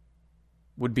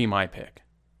 would be my pick.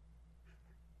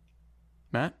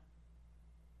 Matt?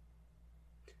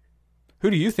 Who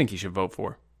do you think you should vote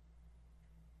for?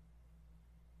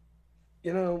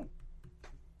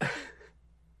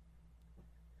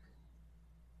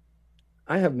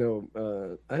 I have no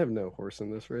horse in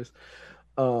this race.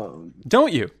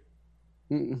 Don't you?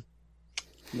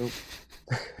 Nope.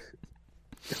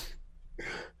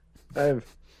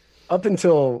 Up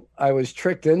until I was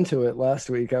tricked into it last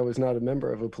week, I was not a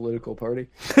member of a political party.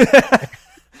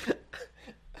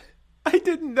 I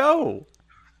didn't know.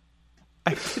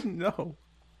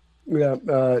 Yeah,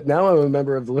 now I'm a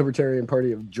member of the Libertarian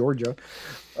Party of Georgia,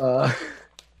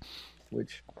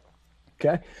 which,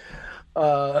 okay.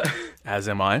 As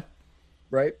am I.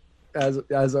 Right? As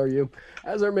are you.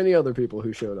 As are many other people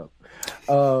who showed up.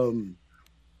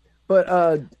 But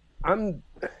I'm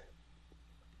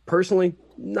personally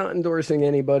not endorsing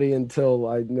anybody until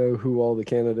I know who all the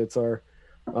candidates are.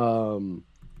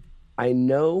 I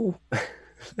know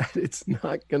that it's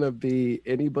not going to be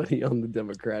anybody on the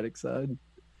Democratic side.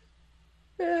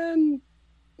 And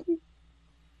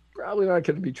probably not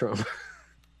going to be Trump.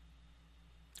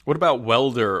 What about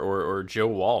Welder or Joe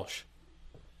Walsh?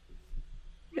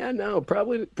 Yeah, no,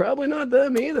 probably not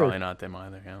them either. Probably not them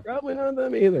either, yeah. Probably not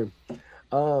them either.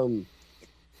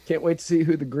 Can't wait to see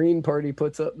who the Green Party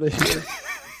puts up this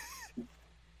year.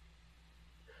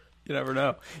 You never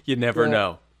know. You never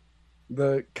know.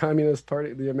 The Communist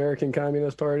Party, the American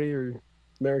Communist Party, or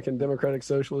American Democratic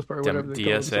Socialist Party, whatever they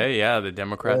call DSA, it. yeah, the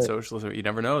Democrat Socialist. You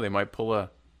never know. They might pull a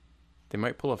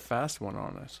fast one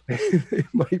on us. They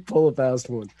might pull a fast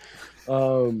one.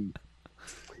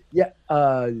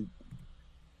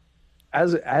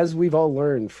 As we've all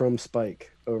learned from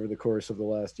Spike over the course of the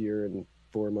last year and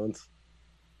 4 months,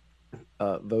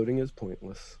 voting is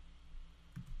pointless.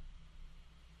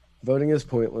 Voting is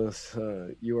pointless.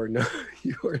 You are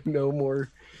no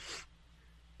more.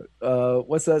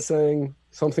 What's that saying?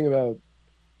 Something about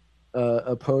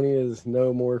a pony is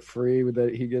no more free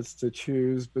that he gets to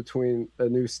choose between a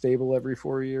new stable every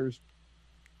 4 years.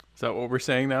 Is that what we're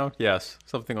saying now? Yes,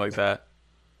 something like that.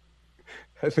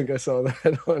 I think I saw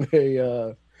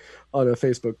that on a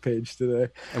Facebook page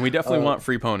today. And we definitely want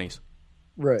free ponies.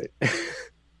 Right.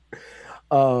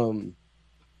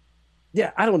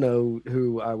 Yeah, I don't know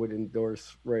who I would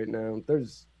endorse right now.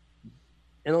 There's,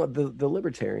 the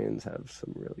libertarians have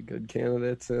some really good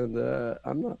candidates, and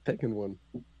I'm not picking one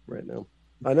right now.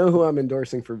 I know who I'm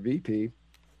endorsing for VP.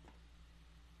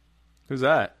 Who's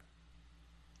that?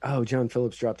 Oh, John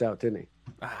Phillips dropped out, didn't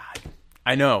he?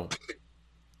 I know.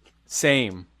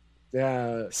 Same.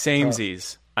 Yeah.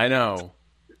 Samesies. I know.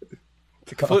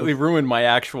 Completely ruined my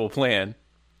actual plan.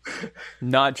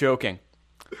 Not joking.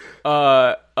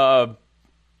 And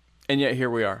yet here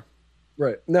we are.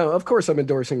 Right. No, of course I'm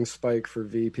endorsing Spike for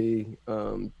VP.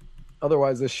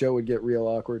 Otherwise this show would get real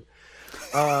awkward.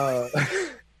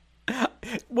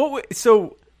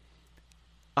 So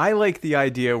I like the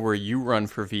idea where you run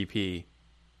for VP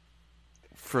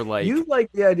for like... You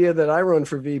like the idea that I run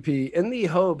for VP in the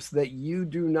hopes that you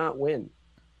do not win.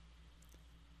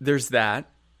 There's that.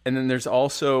 And then there's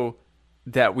also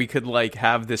that we could like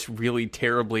have this really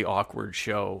terribly awkward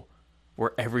show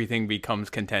where everything becomes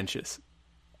contentious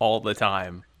all the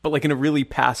time, but like in a really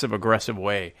passive aggressive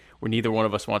way where neither one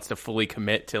of us wants to fully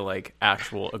commit to like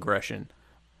actual aggression.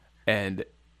 And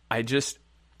I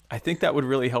think that would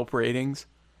really help ratings.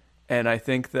 And I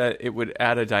think that it would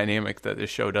add a dynamic that this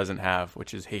show doesn't have,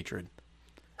 which is hatred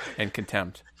and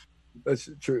contempt. That's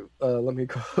true. Let me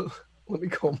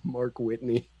call Mark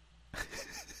Whitney.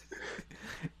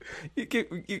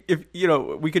 If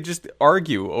we could just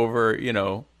argue over,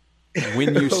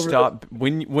 when you stop,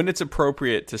 when it's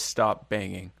appropriate to stop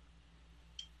banging,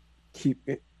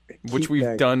 which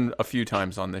we've done a few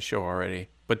times on this show already.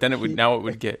 But then it would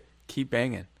get keep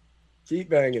banging,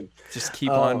 just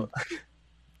keep on.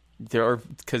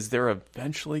 Because they're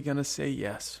eventually gonna say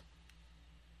yes.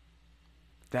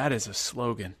 That is a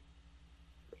slogan.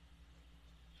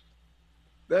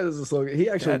 That is a slogan. He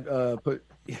actually put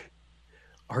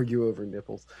argue over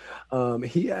nipples.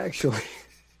 He actually.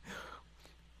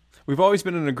 We've always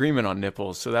been in agreement on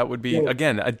nipples, so that would be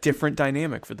again a different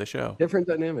dynamic for the show. Different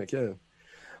dynamic, yeah.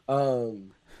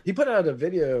 He put out a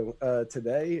video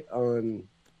today on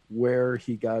where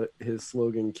he got his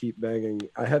slogan "Keep Banging."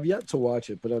 I have yet to watch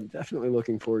it, but I'm definitely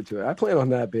looking forward to it. I plan on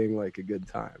that being like a good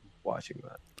time watching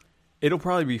that. It'll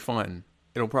probably be fun.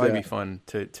 It'll probably be fun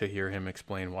to hear him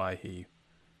explain why he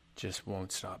just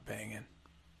won't stop banging.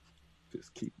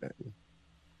 Just keep banging.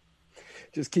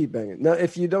 Just keep banging. Now,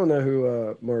 if you don't know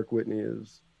who Mark Whitney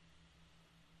is,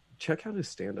 check out his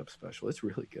stand-up special. It's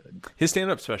really good. His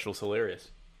stand-up special is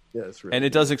hilarious. Yeah, it's really and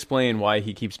it good. does explain why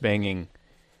he keeps banging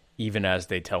even as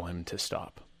they tell him to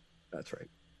stop. That's right.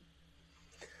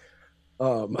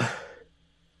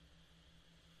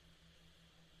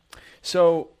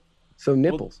 So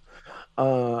nipples.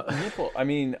 Nipple. I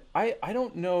mean, I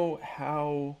don't know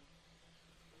how.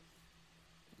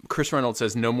 Chris Reynolds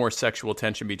says no more sexual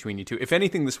tension between you two. If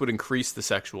anything, this would increase the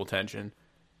sexual tension.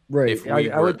 Right.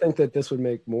 I would think that this would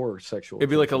make more sexual. It'd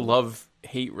be like a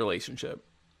love-hate relationship.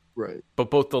 Right. But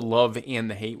both the love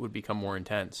and the hate would become more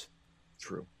intense.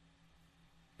 True.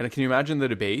 And can you imagine the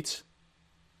debates?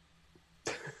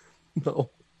 No.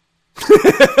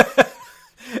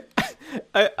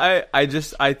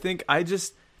 I think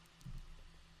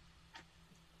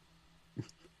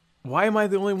why am I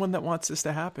the only one that wants this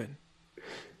to happen?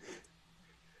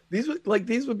 These would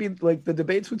be like the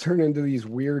debates would turn into these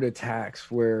weird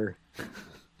attacks where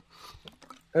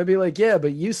I'd be like, yeah,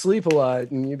 but you sleep a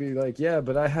lot, and you'd be like, yeah,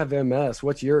 but I have MS.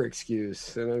 What's your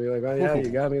excuse? And I'd be like, oh yeah, you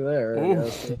got me there. I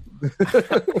guess.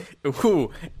 Ooh,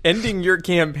 ending your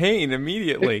campaign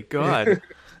immediately. God.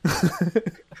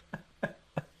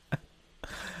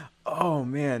 Oh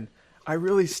man, I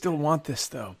really still want this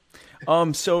though.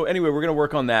 So anyway, we're gonna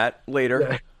work on that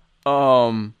later.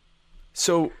 Yeah.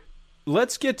 So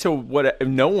let's get to what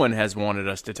no one has wanted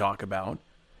us to talk about: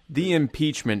 the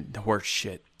impeachment horse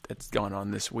shit that's gone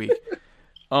on this week.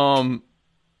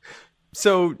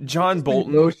 So John The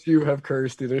Bolton, most you have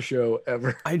cursed in a show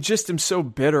ever. I just am so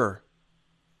bitter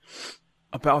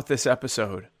about this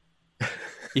episode,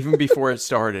 even before it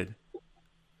started.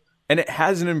 And it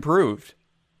hasn't improved.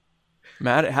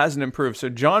 Matt, it hasn't improved. So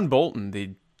John Bolton,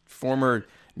 the former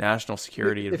national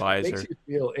security advisor. If it makes you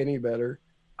feel any better,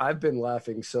 I've been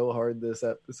laughing so hard this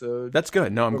episode. That's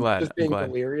good. No, I'm glad. Just being I'm glad.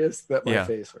 hilarious that my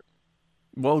face hurt.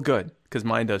 Well, good, because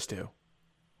mine does too.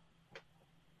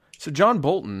 So John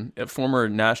Bolton, a former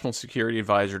national security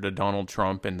advisor to Donald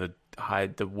Trump and the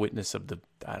witness of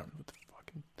I don't know what the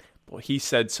fucking, well, he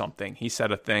said something. He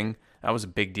said a thing. That was a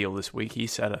big deal this week. He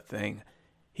said a thing.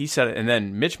 He said it. And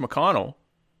then Mitch McConnell,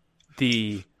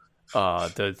 this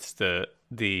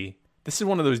is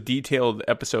one of those detailed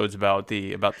episodes about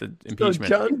the impeachment. So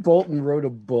John Bolton wrote a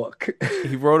book.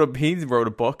 He wrote a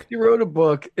book. He wrote a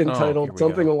book entitled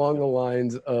something go. along the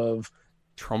lines of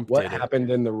Trump What did it. Happened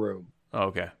in the Room. Oh,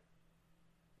 okay.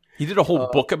 He did a whole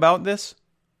book about this?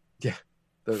 Yeah.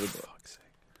 There's a book.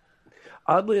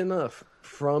 Oddly enough,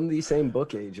 from the same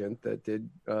book agent that did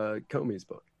Comey's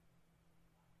book.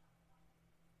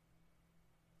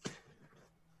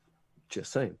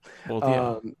 Just saying. Well,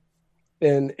 yeah.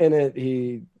 And in it,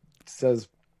 he says,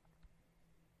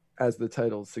 as the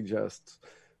title suggests,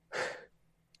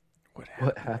 what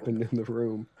happened in the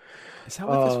room. Is that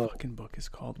what this fucking book is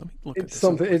called? Let me look at this.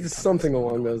 It's something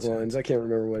along those lines. I can't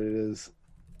remember what it is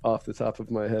off the top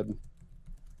of my head.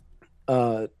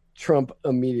 Trump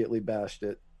immediately bashed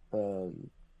it. Said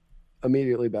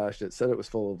it was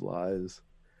full of lies.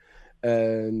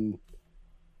 And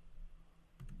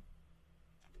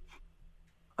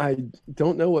I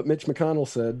don't know what Mitch McConnell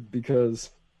said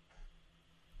because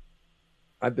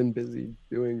I've been busy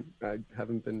I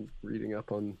haven't been reading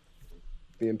up on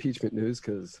the impeachment news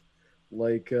because,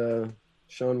 like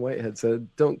Sean Whitehead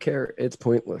said, don't care. It's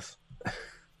pointless.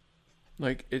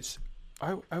 Like,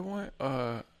 I want,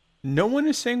 no one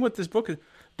is saying what this book is.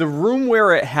 The Room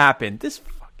Where It Happened.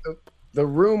 The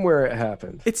Room Where It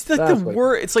Happened. It's like the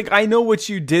word. It's like, I know what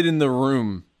you did in the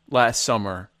room last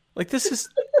summer. Like, this is,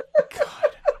 God.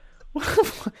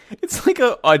 It's like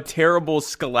a terrible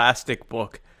scholastic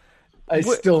book. I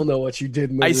still know what you did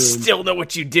in the room. I still know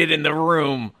what you did in the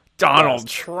room, Donald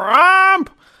Trump.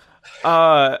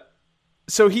 So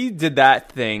he did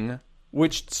that thing,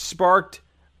 which sparked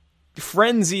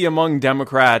frenzy among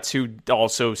Democrats who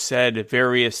also said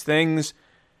various things,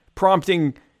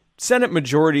 prompting Senate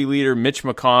Majority Leader Mitch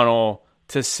McConnell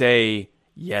to say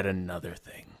yet another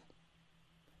thing.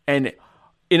 And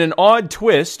in an odd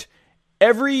twist,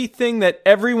 everything that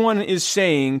everyone is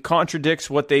saying contradicts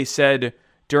what they said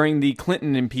during the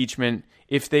Clinton impeachment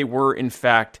if they were, in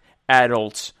fact,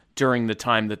 adults during the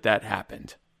time that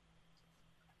happened.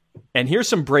 And here's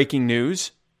some breaking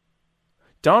news.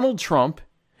 Donald Trump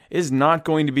is not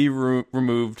going to be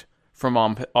removed from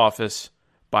office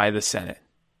by the Senate.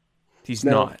 He's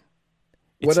not.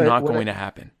 It's not going to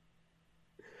happen.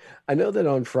 I know that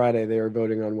on Friday they are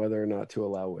voting on whether or not to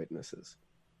allow witnesses.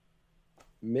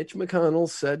 Mitch McConnell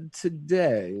said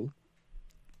today,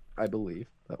 I believe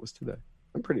that was today.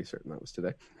 I'm pretty certain that was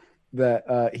today,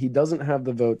 that he doesn't have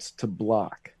the votes to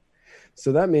block.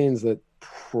 So that means that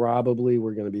probably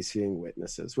we're going to be seeing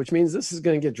witnesses, which means this is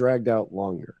going to get dragged out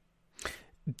longer.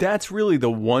 That's really the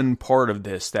one part of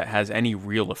this that has any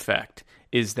real effect,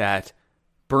 is that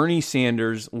Bernie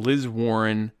Sanders, Liz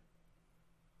Warren,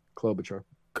 Klobuchar,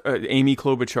 Amy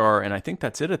Klobuchar, and I think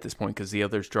that's it at this point because the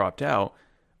others dropped out,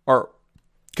 are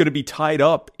going to be tied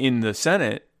up in the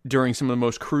Senate during some of the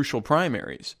most crucial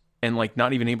primaries and like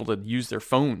not even able to use their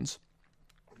phones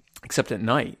except at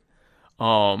night,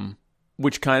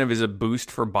 which kind of is a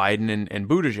boost for Biden and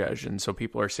Buttigieg. And so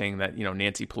people are saying that,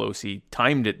 Nancy Pelosi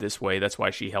timed it this way. That's why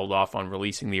she held off on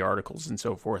releasing the articles and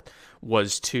so forth,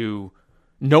 was to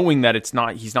knowing that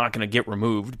he's not going to get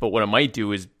removed. But what it might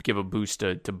do is give a boost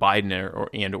to Biden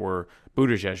or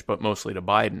Buttigieg, but mostly to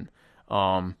Biden.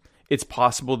 It's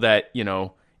possible that,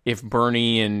 if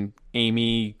Bernie and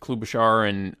Amy Klobuchar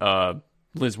and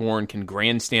Liz Warren can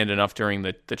grandstand enough during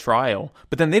the trial,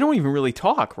 but then they don't even really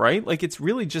talk, right? Like, it's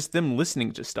really just them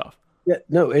listening to stuff. Yeah,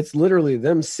 no, it's literally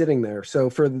them sitting there. So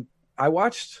I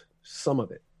watched some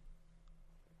of it.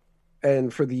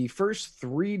 And for the first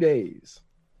 3 days,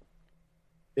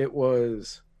 it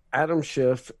was Adam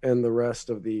Schiff and the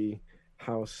rest of the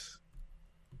House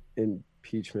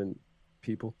impeachment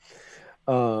people,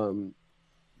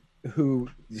 who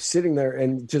sitting there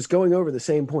and just going over the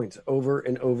same points over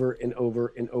and over and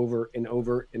over and over and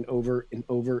over and over and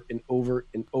over and over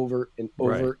and over and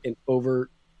over and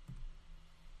over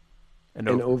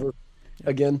and over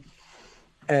again.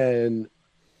 And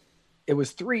it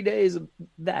was 3 days of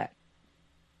that.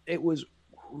 it was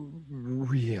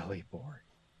really boring.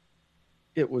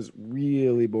 It was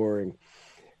really boring.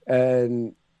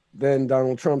 And then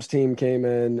Donald Trump's team came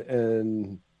in,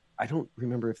 and I don't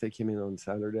remember if they came in on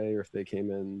Saturday or if they came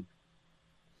in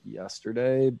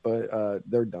yesterday, but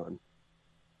they're done.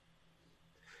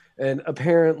 And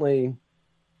apparently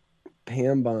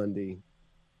Pam Bondi,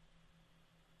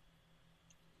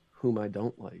 whom I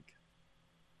don't like.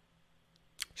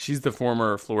 She's the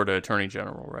former Florida Attorney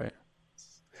General, right?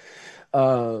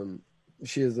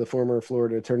 She is the former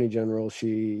Florida Attorney General.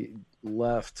 She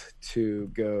left to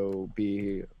go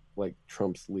be like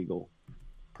Trump's legal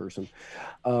person.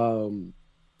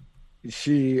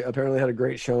 She apparently had a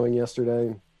great showing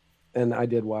yesterday, and I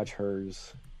did watch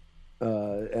hers.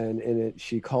 And in it,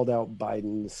 she called out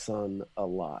Biden's son a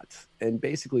lot and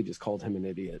basically just called him an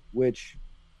idiot, which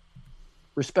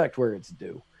respect where it's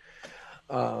due.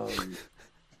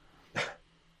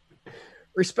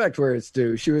 Respect where it's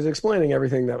due. She was explaining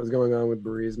everything that was going on with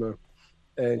Burisma,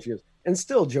 and she goes, and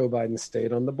still Joe Biden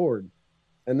stayed on the board.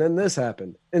 And then this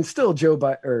happened, and still Hunter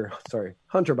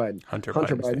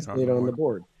Biden stayed on the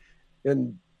board.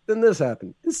 And then this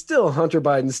happened, and still Hunter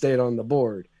Biden stayed on the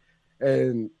board.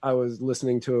 And I was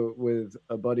listening to it with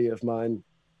a buddy of mine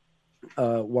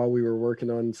while we were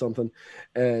working on something,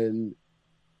 and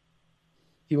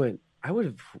he went, I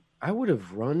would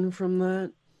have run from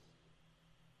that.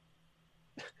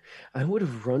 I would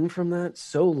have run from that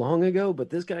so long ago, but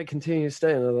this guy continues to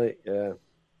stay. And I was like, yeah.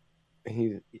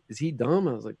 Is he dumb?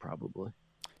 I was like, probably.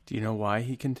 Do you know why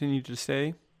he continued to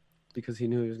stay? Because he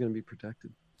knew he was going to be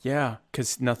protected. Yeah,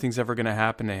 because nothing's ever going to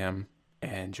happen to him.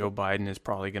 And Joe Biden is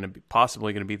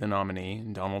possibly going to be the nominee.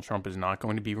 And Donald Trump is not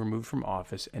going to be removed from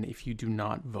office. And if you do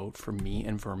not vote for me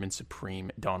and Vermin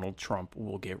Supreme, Donald Trump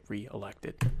will get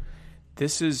reelected.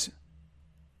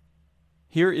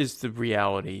 Here is the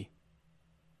reality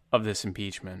of this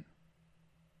impeachment.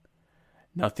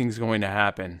 Nothing's going to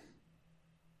happen.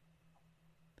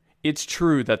 It's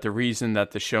true that the reason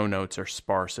that the show notes are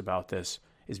sparse about this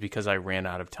is because I ran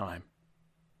out of time.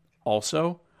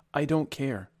 Also, I don't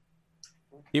care.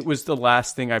 It was the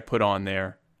last thing I put on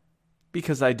there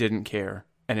because I didn't care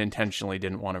and intentionally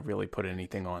didn't want to really put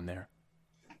anything on there.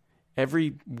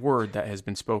 Every word that has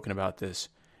been spoken about this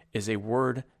is a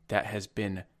word that has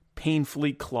been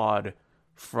painfully clawed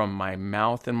from my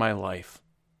mouth and my life.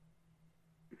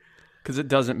 Because it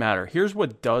doesn't matter. Here's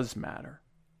what does matter.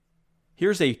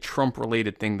 Here's a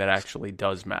Trump-related thing that actually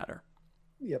does matter.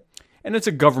 Yep. And it's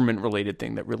a government-related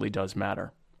thing that really does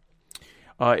matter.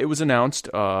 It was announced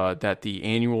that the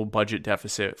annual budget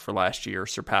deficit for last year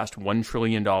surpassed $1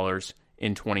 trillion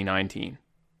in 2019.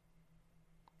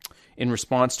 In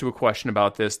response to a question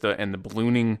about this and the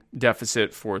ballooning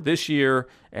deficit for this year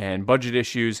and budget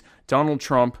issues, Donald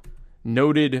Trump,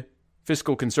 noted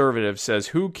fiscal conservative, says,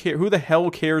 who the hell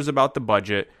cares about the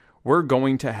budget? We're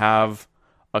going to have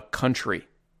a country,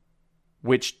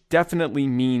 which definitely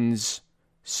means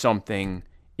something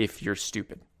if you're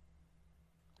stupid.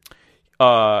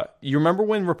 You remember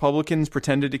when Republicans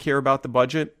pretended to care about the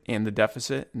budget and the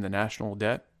deficit and the national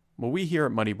debt? Well, we here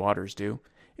at Muddy Waters do.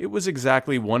 It was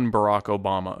exactly one Barack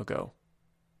Obama ago.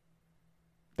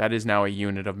 That is now a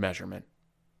unit of measurement.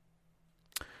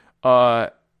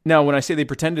 Now, when I say they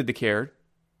pretended to care,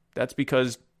 that's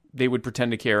because they would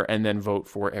pretend to care and then vote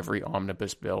for every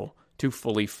omnibus bill to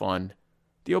fully fund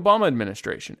the Obama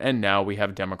administration. And now we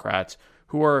have Democrats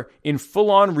who are in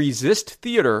full-on resist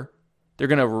theater. They're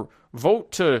going to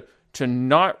vote to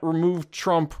not remove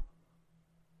Trump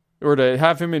or to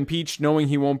have him impeached knowing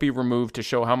he won't be removed, to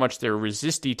show how much they're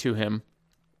resisty to him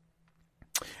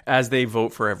as they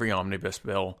vote for every omnibus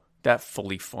bill that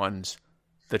fully funds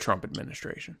the Trump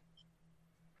administration.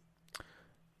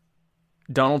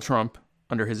 Donald Trump,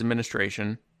 under his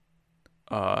administration,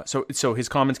 so his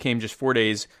comments came just 4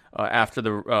 days after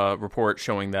the report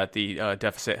showing that the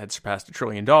deficit had surpassed $1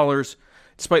 trillion,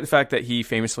 despite the fact that he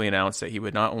famously announced that he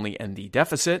would not only end the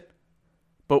deficit,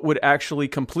 but would actually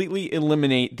completely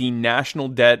eliminate the national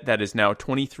debt that is now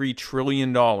 $23 trillion.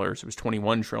 It was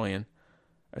 $21 trillion.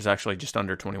 It was actually just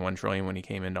under $21 trillion when he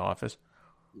came into office.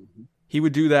 Mm-hmm. He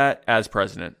would do that as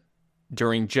president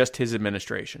during just his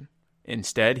administration.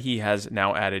 Instead, he has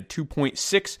now added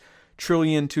 $2.6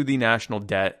 trillion to the national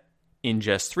debt in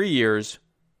just 3 years,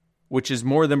 which is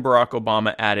more than Barack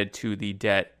Obama added to the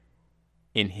debt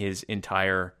in his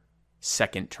entire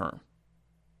second term.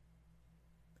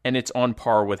 And it's on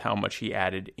par with how much he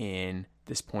added in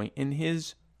this point in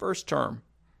his first term.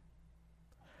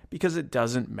 Because it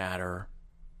doesn't matter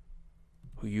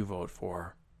who you vote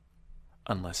for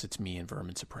unless it's me and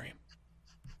Vermin Supreme.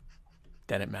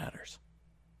 Then it matters.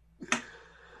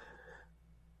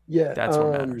 Yeah, That's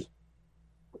what matters.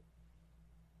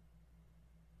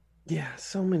 Yeah,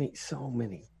 so many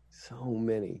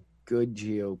good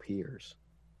GOPers.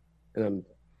 And I'm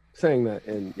saying that,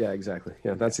 and yeah, exactly.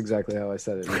 Yeah, that's exactly how I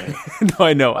said it. No,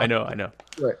 I know.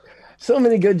 Right. So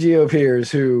many good GOPers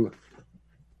who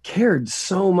cared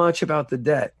so much about the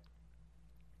debt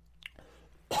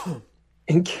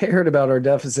and cared about our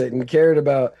deficit and cared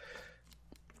about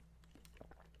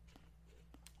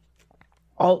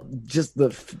all just the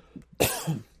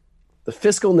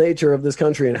fiscal nature of this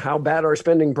country and how bad our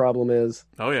spending problem is.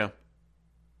 Oh, yeah.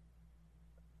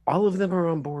 All of them are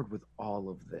on board with all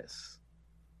of this.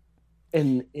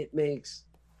 And it makes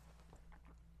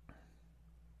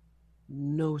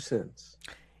no sense.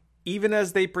 Even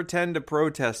as they pretend to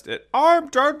protest it. I'm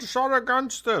dead set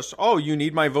against this. Oh, you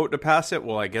need my vote to pass it?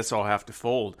 Well, I guess I'll have to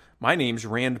fold. My name's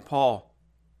Rand Paul.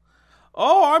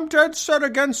 Oh, I'm dead set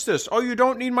against this. Oh, you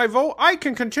don't need my vote? I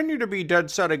can continue to be dead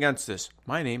set against this.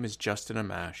 My name is Justin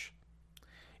Amash.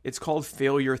 It's called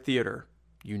failure theater.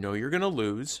 You know you're going to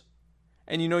lose.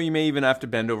 And you know you may even have to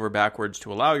bend over backwards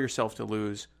to allow yourself to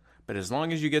lose. But as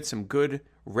long as you get some good,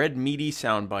 red, meaty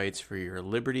sound bites for your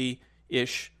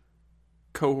liberty-ish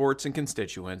cohorts and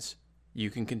constituents, you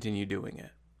can continue doing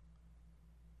it.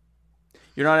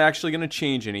 You're not actually going to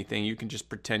change anything. You can just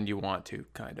pretend you want to,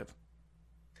 kind of.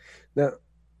 Now,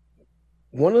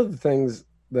 one of the things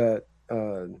that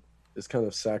is kind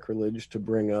of sacrilege to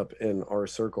bring up in our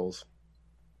circles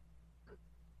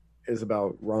is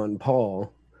about Ron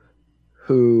Paul,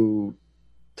 who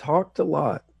talked a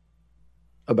lot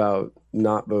about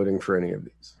not voting for any of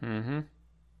these. Mm-hmm.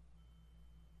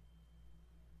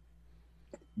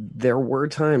 There were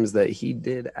times that he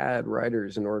did add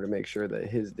riders in order to make sure that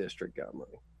his district got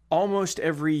money. Almost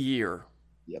every year.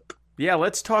 Yep. Yeah,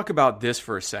 let's talk about this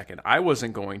for a second. I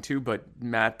wasn't going to, but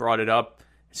Matt brought it up.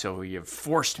 So you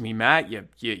forced me, Matt. You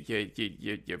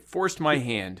forced my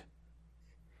hand.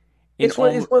 It's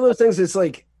one of those things. It's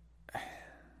like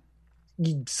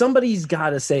somebody's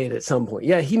got to say it at some point.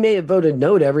 Yeah, he may have voted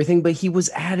no to everything, but he was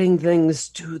adding things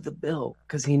to the bill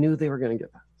because he knew they were going to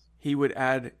get passed. He would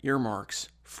add earmarks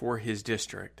for his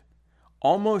district.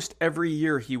 Almost every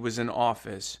year he was in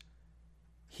office,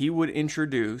 he would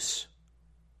introduce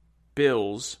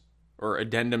bills or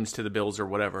addendums to the bills or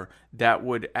whatever that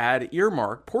would add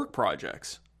earmark pork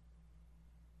projects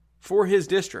for his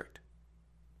district.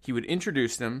 He would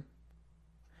introduce them.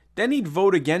 Then he'd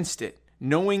vote against it,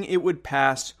 knowing it would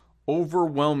pass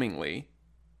overwhelmingly.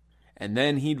 And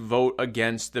then he'd vote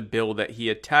against the bill that he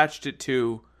attached it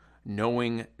to,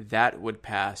 knowing that would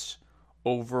pass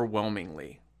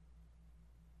overwhelmingly.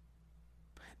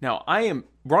 Now,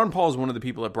 Ron Paul is one of the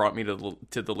people that brought me to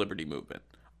the Liberty Movement.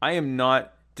 I am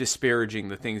not disparaging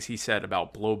the things he said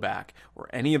about blowback or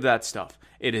any of that stuff.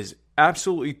 It is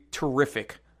absolutely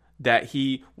terrific that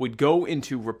he would go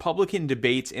into Republican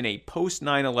debates in a post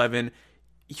 9/11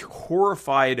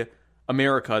 horrified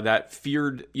America that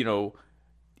feared,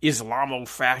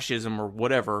 Islamofascism or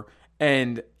whatever.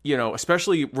 And,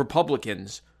 especially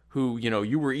Republicans who,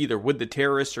 you were either with the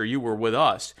terrorists or you were with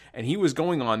us. And he was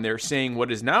going on there saying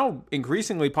what is now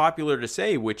increasingly popular to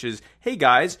say, which is, hey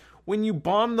guys, when you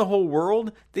bomb the whole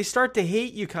world, they start to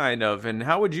hate you kind of. And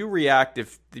how would you react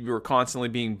if you were constantly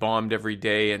being bombed every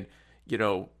day and,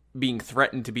 being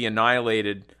threatened to be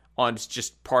annihilated on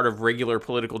just part of regular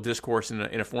political discourse in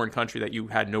a foreign country that you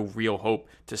had no real hope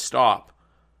to stop?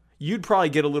 You'd probably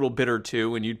get a little bitter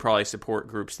too, and you'd probably support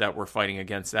groups that were fighting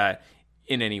against that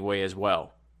in any way as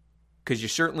well. Because you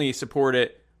certainly support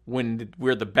it when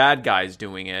we're the bad guys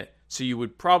doing it, so you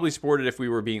would probably support it if we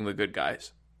were being the good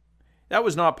guys. That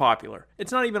was not popular.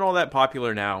 It's not even all that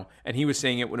popular now, and he was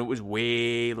saying it when it was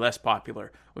way less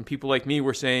popular. When people like me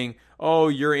were saying, oh,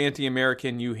 you're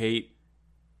anti-American, you hate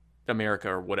America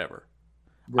or whatever.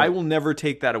 Right. I will never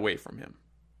take that away from him.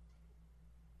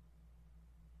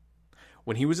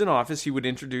 When he was in office, he would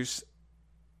introduce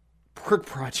pork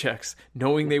projects,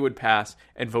 knowing they would pass,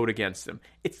 and vote against them.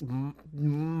 It's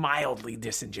mildly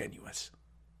disingenuous.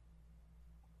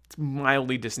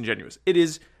 It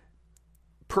is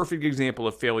perfect example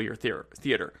of failure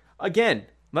theater. Again,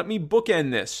 let me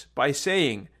bookend this by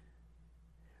saying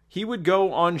he would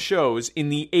go on shows in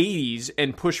the 80s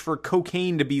and push for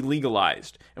cocaine to be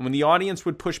legalized. And when the audience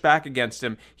would push back against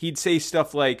him, he'd say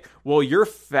stuff like, well, you're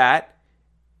fat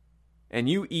and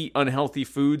you eat unhealthy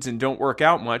foods and don't work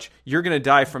out much, you're going to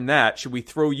die from that. Should we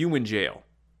throw you in jail?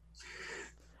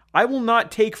 I will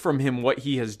not take from him what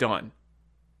he has done.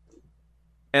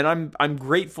 And I'm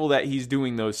grateful that he's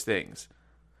doing those things.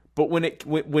 But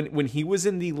when he was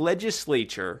in the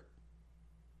legislature,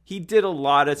 he did a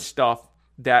lot of stuff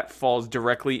that falls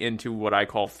directly into what I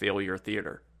call failure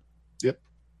theater.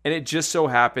 And it just so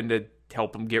happened to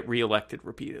help him get reelected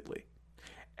repeatedly.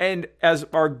 And as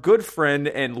our good friend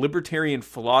and libertarian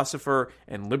philosopher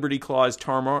and Liberty Clause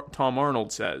Tom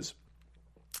Arnold says,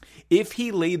 if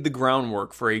he laid the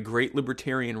groundwork for a great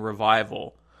libertarian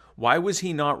revival, why was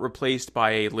he not replaced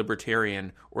by a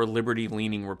libertarian or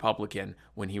liberty-leaning Republican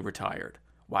when he retired?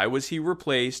 Why was he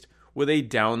replaced with a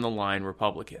down-the-line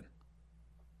Republican?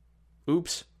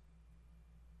 Oops.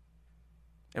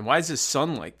 And why is his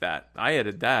son like that? I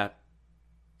added that.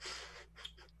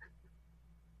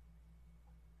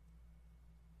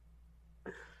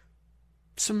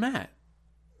 So, Matt,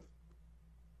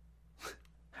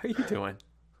 how are you doing?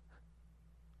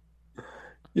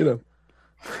 You know,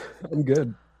 I'm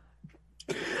good.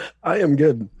 I am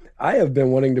good. I have been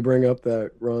wanting to bring up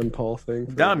that Ron Paul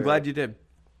thing. I'm glad you did.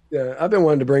 Yeah, I've been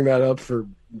wanting to bring that up for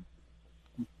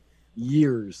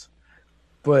years.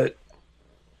 But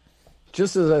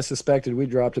just as I suspected, we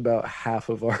dropped about half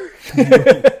of our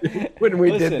when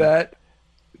we did that.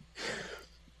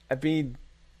 I mean,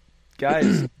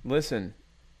 guys, listen.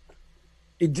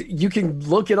 You can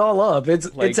look it all up.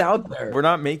 It's out there. We're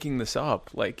not making this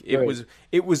up. Like it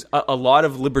was a lot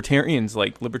of libertarians,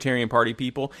 like Libertarian Party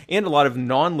people, and a lot of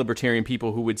non-libertarian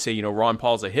people who would say, you know, Ron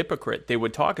Paul's a hypocrite. They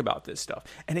would talk about this stuff.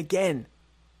 And again,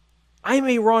 I'm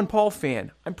a Ron Paul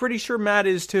fan. I'm pretty sure Matt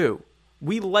is too.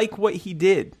 We like what he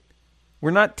did.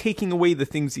 We're not taking away the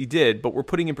things he did, but we're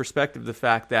putting in perspective the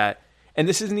fact that, and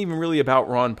this isn't even really about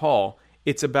Ron Paul,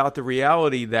 it's about the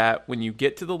reality that when you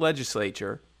get to the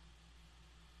legislature,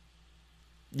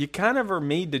 you kind of are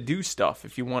made to do stuff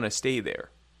if you want to stay there.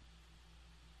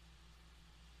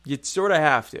 You sort of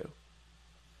have to.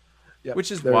 Yep.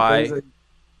 Which is why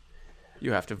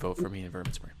you have to vote for me in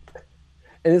Vermin Spring.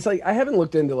 And it's like, I haven't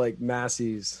looked into like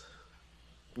Massey's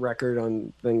record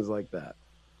on things like that.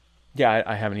 Yeah,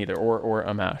 I haven't either. Or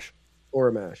Amash. Or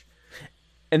Amash.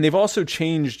 And they've also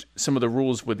changed some of the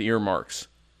rules with earmarks.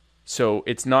 So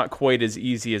it's not quite as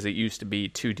easy as it used to be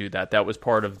to do that. That was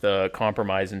part of the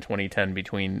compromise in 2010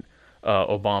 between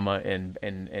Obama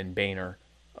and Boehner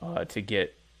to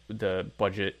get the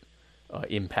budget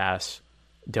impasse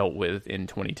dealt with in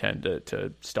 2010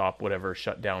 to stop whatever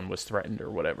shutdown was threatened or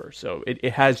whatever. So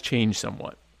it has changed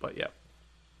somewhat, but yeah.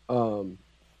 But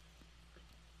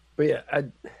yeah,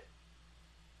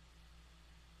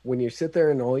 when you sit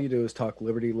there and all you do is talk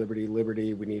liberty, liberty,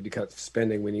 liberty, we need to cut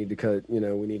spending, we need to cut, we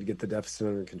need to get the deficit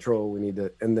under control,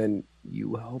 and then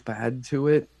you help add to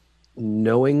it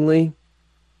knowingly,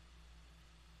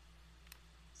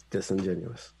 it's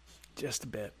disingenuous. Just a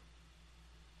bit.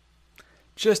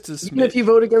 Just as even if you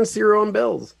vote against your own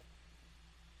bills.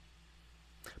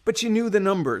 But you knew the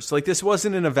numbers. Like, this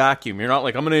wasn't in a vacuum. You're not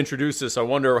like, I'm going to introduce this, I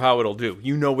wonder how it'll do.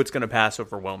 You know it's going to pass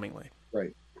overwhelmingly.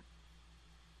 Right.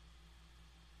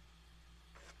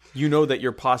 You know that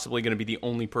you're possibly going to be the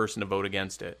only person to vote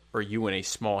against it, or you and a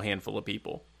small handful of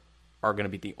people are going to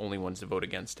be the only ones to vote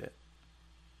against it.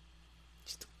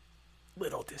 Just a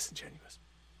little disingenuous.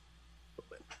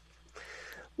 A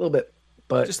little bit.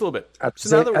 But just a little bit. At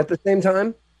the same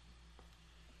time,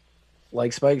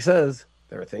 like Spike says,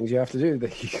 there are things you have to do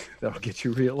that'll get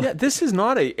you reelected. Yeah, this is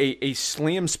not a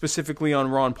slam specifically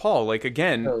on Ron Paul. Like,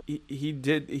 again, no. he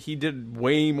did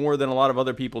way more than a lot of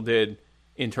other people did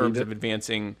in terms of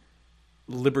advancing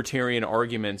libertarian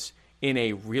arguments in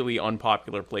a really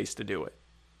unpopular place to do it.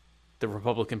 The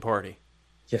Republican Party.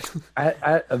 Yeah,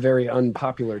 at a very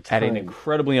unpopular time. At an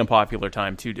incredibly unpopular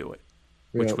time to do it,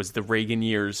 which was the Reagan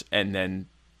years and then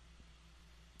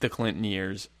the Clinton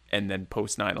years and then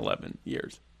post 9/11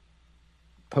 years.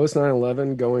 Post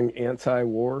 9/11 going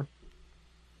anti-war,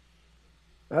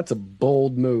 that's a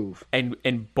bold move.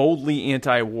 And boldly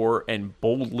anti-war and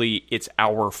boldly it's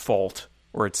our fault.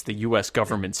 Or it's the U.S.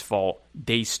 government's fault.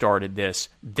 They started this.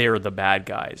 They're the bad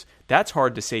guys. That's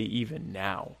hard to say even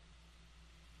now.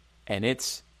 And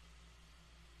it's,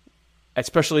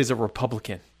 especially as a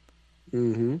Republican,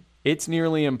 it's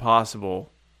nearly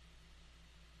impossible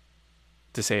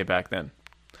to say it back then.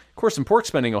 Of course, some pork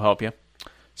spending will help you.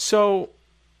 So,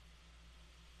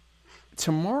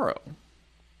 tomorrow,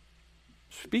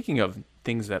 speaking of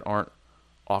things that aren't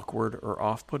awkward or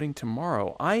off-putting,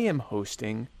 tomorrow I am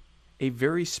hosting a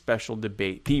very special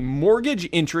debate, the Mortgage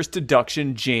Interest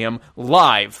Deduction Jam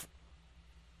Live,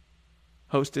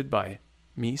 hosted by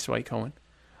me, Swike Cohen,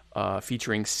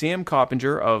 featuring Sam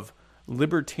Coppinger of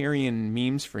Libertarian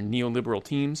Memes for Neoliberal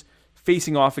Teams,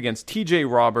 facing off against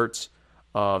TJ Roberts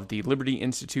of the Liberty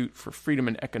Institute for Freedom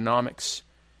and Economics,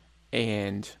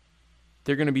 and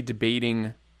they're going to be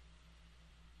debating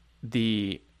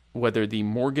whether the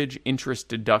mortgage interest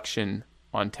deduction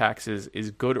on taxes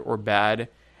is good or bad.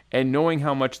 And knowing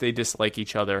how much they dislike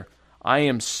each other, I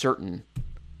am certain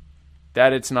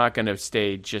that it's not going to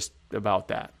stay just about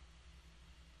that.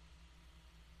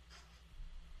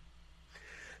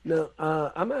 No,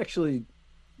 I'm actually,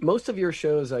 most of your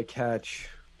shows I catch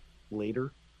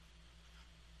later.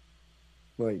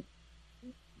 Like,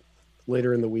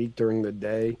 later in the week, during the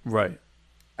day. Right.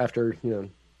 After,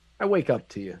 I wake up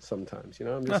to you sometimes,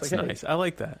 I'm just That's like, nice. hey. I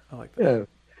like that. Yeah.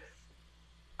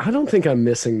 I don't think I'm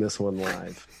missing this one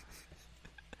live.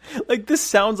 Like, this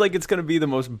sounds like it's going to be the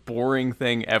most boring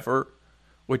thing ever,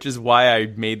 which is why I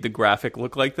made the graphic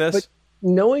look like this. But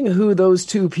knowing who those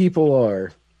two people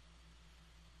are,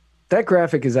 that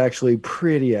graphic is actually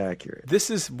pretty accurate. This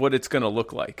is what it's going to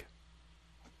look like.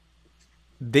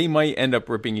 They might end up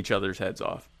ripping each other's heads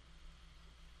off.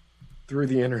 Through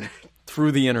the internet.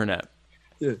 Through the internet.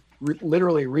 Yeah.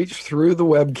 Literally reach through the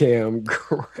webcam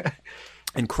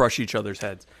and crush each other's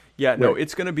heads. Yeah, no, Right.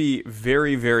 It's going to be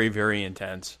very, very, very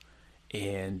intense.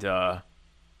 And I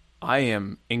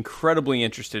am incredibly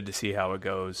interested to see how it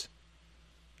goes.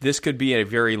 This could be a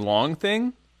very long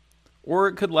thing, or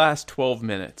it could last 12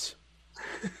 minutes.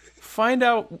 Find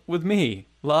out with me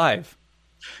live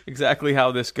exactly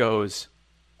how this goes.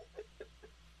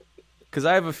 Because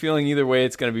I have a feeling either way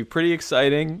it's going to be pretty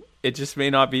exciting. It just may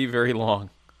not be very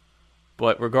long.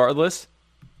 But regardless,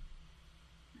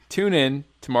 tune in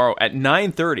tomorrow at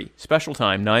 9:30, special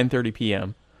time, 9:30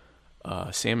 p.m.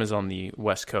 Sam is on the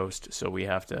West Coast, so we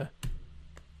have to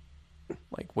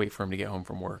wait for him to get home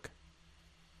from work.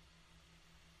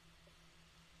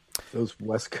 Those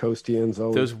West Coastians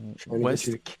always trying to get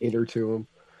you to cater to them.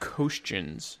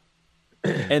 Coastians.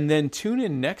 And then tune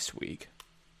in next week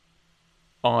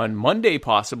on Monday,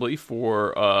 possibly,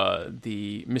 for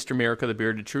the Mr. America, the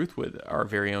Bearded Truth with our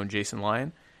very own Jason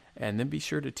Lyon. And then be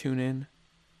sure to tune in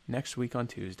next week on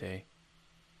Tuesday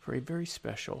for a very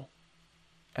special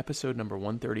episode number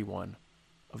 131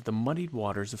 of the Muddied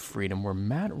Waters of Freedom, where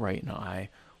Matt Wright and I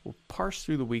will parse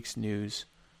through the week's news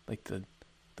like the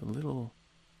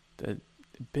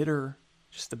bitter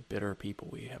people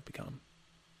we have become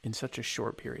in such a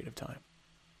short period of time.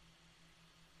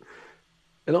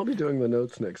 And I'll be doing the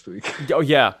notes next week. Oh,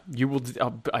 yeah. You will.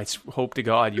 I hope to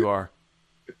God you are.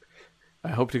 I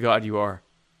hope to God you are.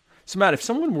 So, Matt, if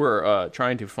someone were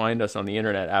trying to find us on the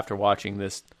internet after watching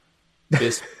this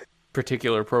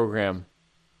particular program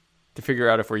to figure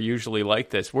out if we're usually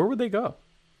like this, where would they go?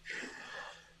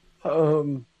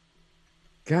 God,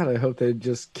 I hope they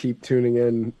just keep tuning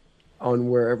in on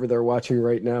wherever they're watching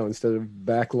right now instead of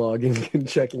backlogging and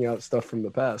checking out stuff from the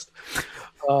past.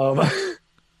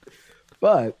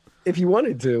 But if you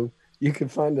wanted to, you can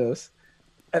find us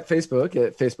at Facebook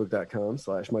at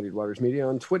facebook.com/muddiedwatersmedia,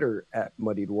 on Twitter at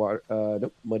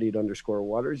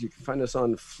muddied_waters. You can find us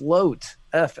on Flote,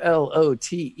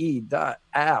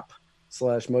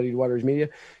 FLOTE.app/muddiedwatersmedia.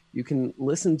 You can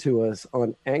listen to us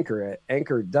on Anchor at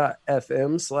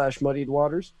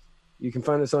anchor.fm/muddiedwaters. You can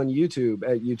find us on YouTube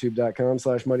at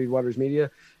youtube.com/muddiedwatersmedia.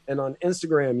 And on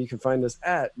Instagram, you can find us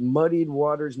at Muddied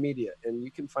Waters Media. And you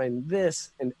can find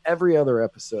this and every other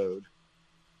episode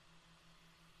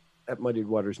at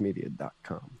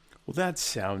muddiedwatersmedia.com. Well, that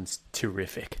sounds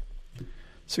terrific.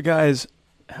 So, guys,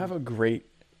 have a great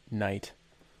night.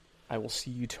 I will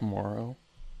see you tomorrow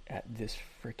at this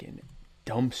freaking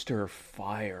dumpster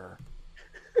fire.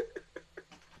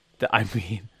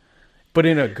 But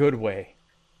in a good way.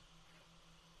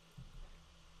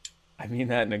 I mean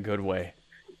that in a good way.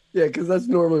 Yeah, because that's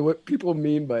normally what people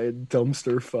mean by a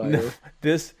dumpster fire. No,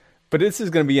 this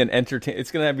is going to be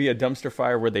it's going to be a dumpster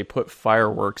fire where they put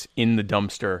fireworks in the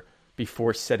dumpster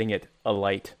before setting it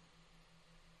alight.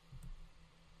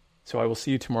 So I will see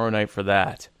you tomorrow night for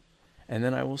that. And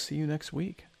then I will see you next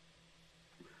week.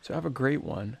 So have a great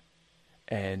one.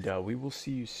 And we will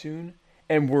see you soon.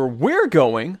 And where we're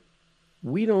going,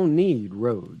 we don't need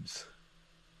roads.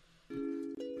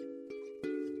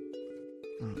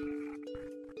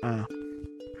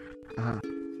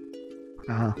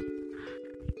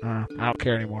 I don't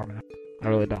care anymore, man. I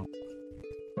really don't.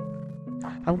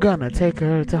 I'm gonna take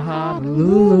her to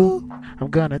Honolulu.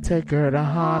 I'm gonna take her to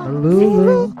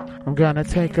Honolulu. I'm gonna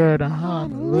take her to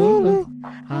Honolulu.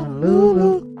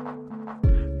 Honolulu.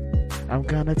 I'm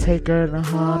gonna take her to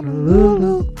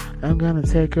Honolulu. I'm gonna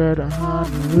take her to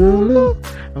Honolulu.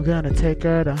 I'm gonna take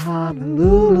her to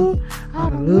Honolulu.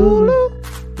 Honolulu.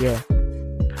 Yeah.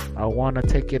 I wanna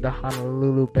take you to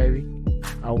Honolulu, baby.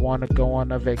 I wanna go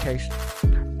on a vacation.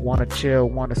 Wanna chill,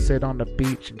 wanna sit on the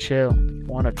beach and chill.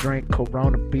 Wanna drink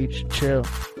Corona Beach and chill.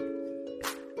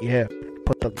 Yeah,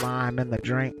 put the lime in the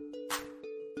drink.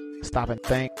 Stop and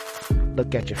think.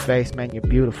 Look at your face, man, you're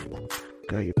beautiful.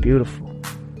 Girl, you're beautiful.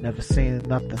 Never seen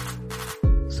nothing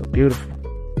so beautiful.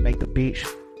 Make the beach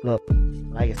look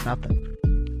like it's nothing.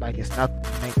 Like it's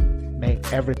nothing.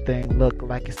 Make everything look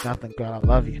like it's nothing. Girl, I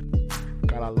love you.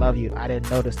 Girl, I love you. I didn't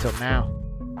know this till now,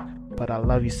 but I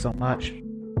love you so much.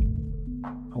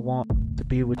 I want to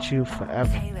be with you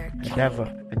forever and ever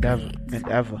and ever and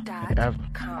ever and ever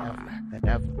and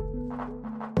ever.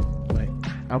 Wait.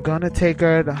 I'm gonna take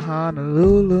her to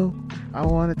Honolulu. I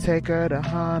wanna take her to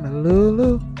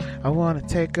Honolulu. I wanna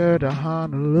take her to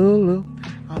Honolulu.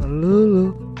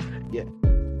 Honolulu. Yeah.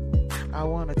 I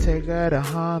wanna take her to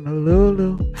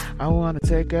Honolulu. I wanna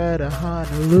take her to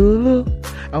Honolulu.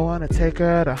 I wanna take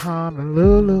her to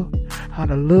Honolulu.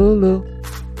 Honolulu.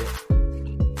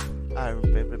 I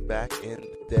remember back in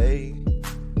the day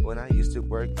when I used to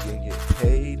work and get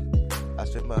paid. I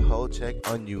spent my whole check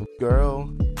on you, girl.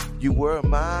 You were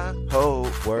my whole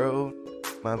world.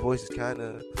 My voice is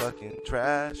kinda fucking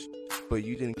trash, but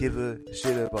you didn't give a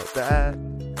shit about that.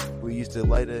 We used to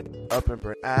light it up and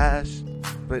burn ash,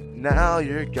 but now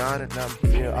you're gone and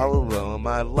I'm here all alone.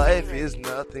 My life is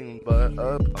nothing but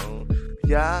a poem.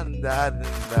 Yeah, da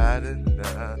da da da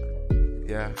da.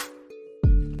 Yeah.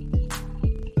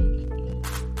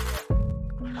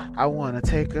 I wanna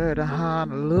take her to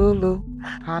Honolulu,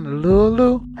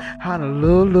 Honolulu,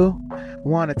 Honolulu.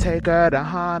 Wanna take her to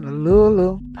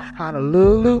Honolulu,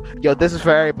 Honolulu. Yo, this is for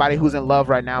everybody who's in love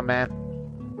right now, man.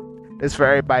 This is for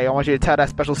everybody. I want you to tell that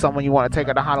special someone you want to take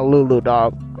her to Honolulu,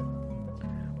 dog.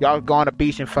 Y'all go on the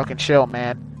beach and fucking chill,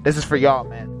 man. This is for y'all,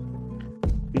 man.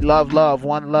 We love,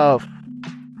 one love.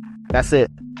 That's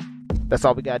it. That's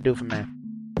all we gotta do for man.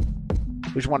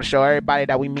 We just want to show everybody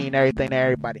that we mean everything to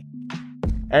everybody.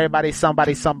 Everybody's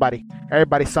somebody, somebody.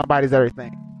 Everybody, somebody's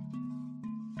everything.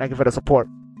 Thank you for the support.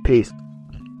 Peace.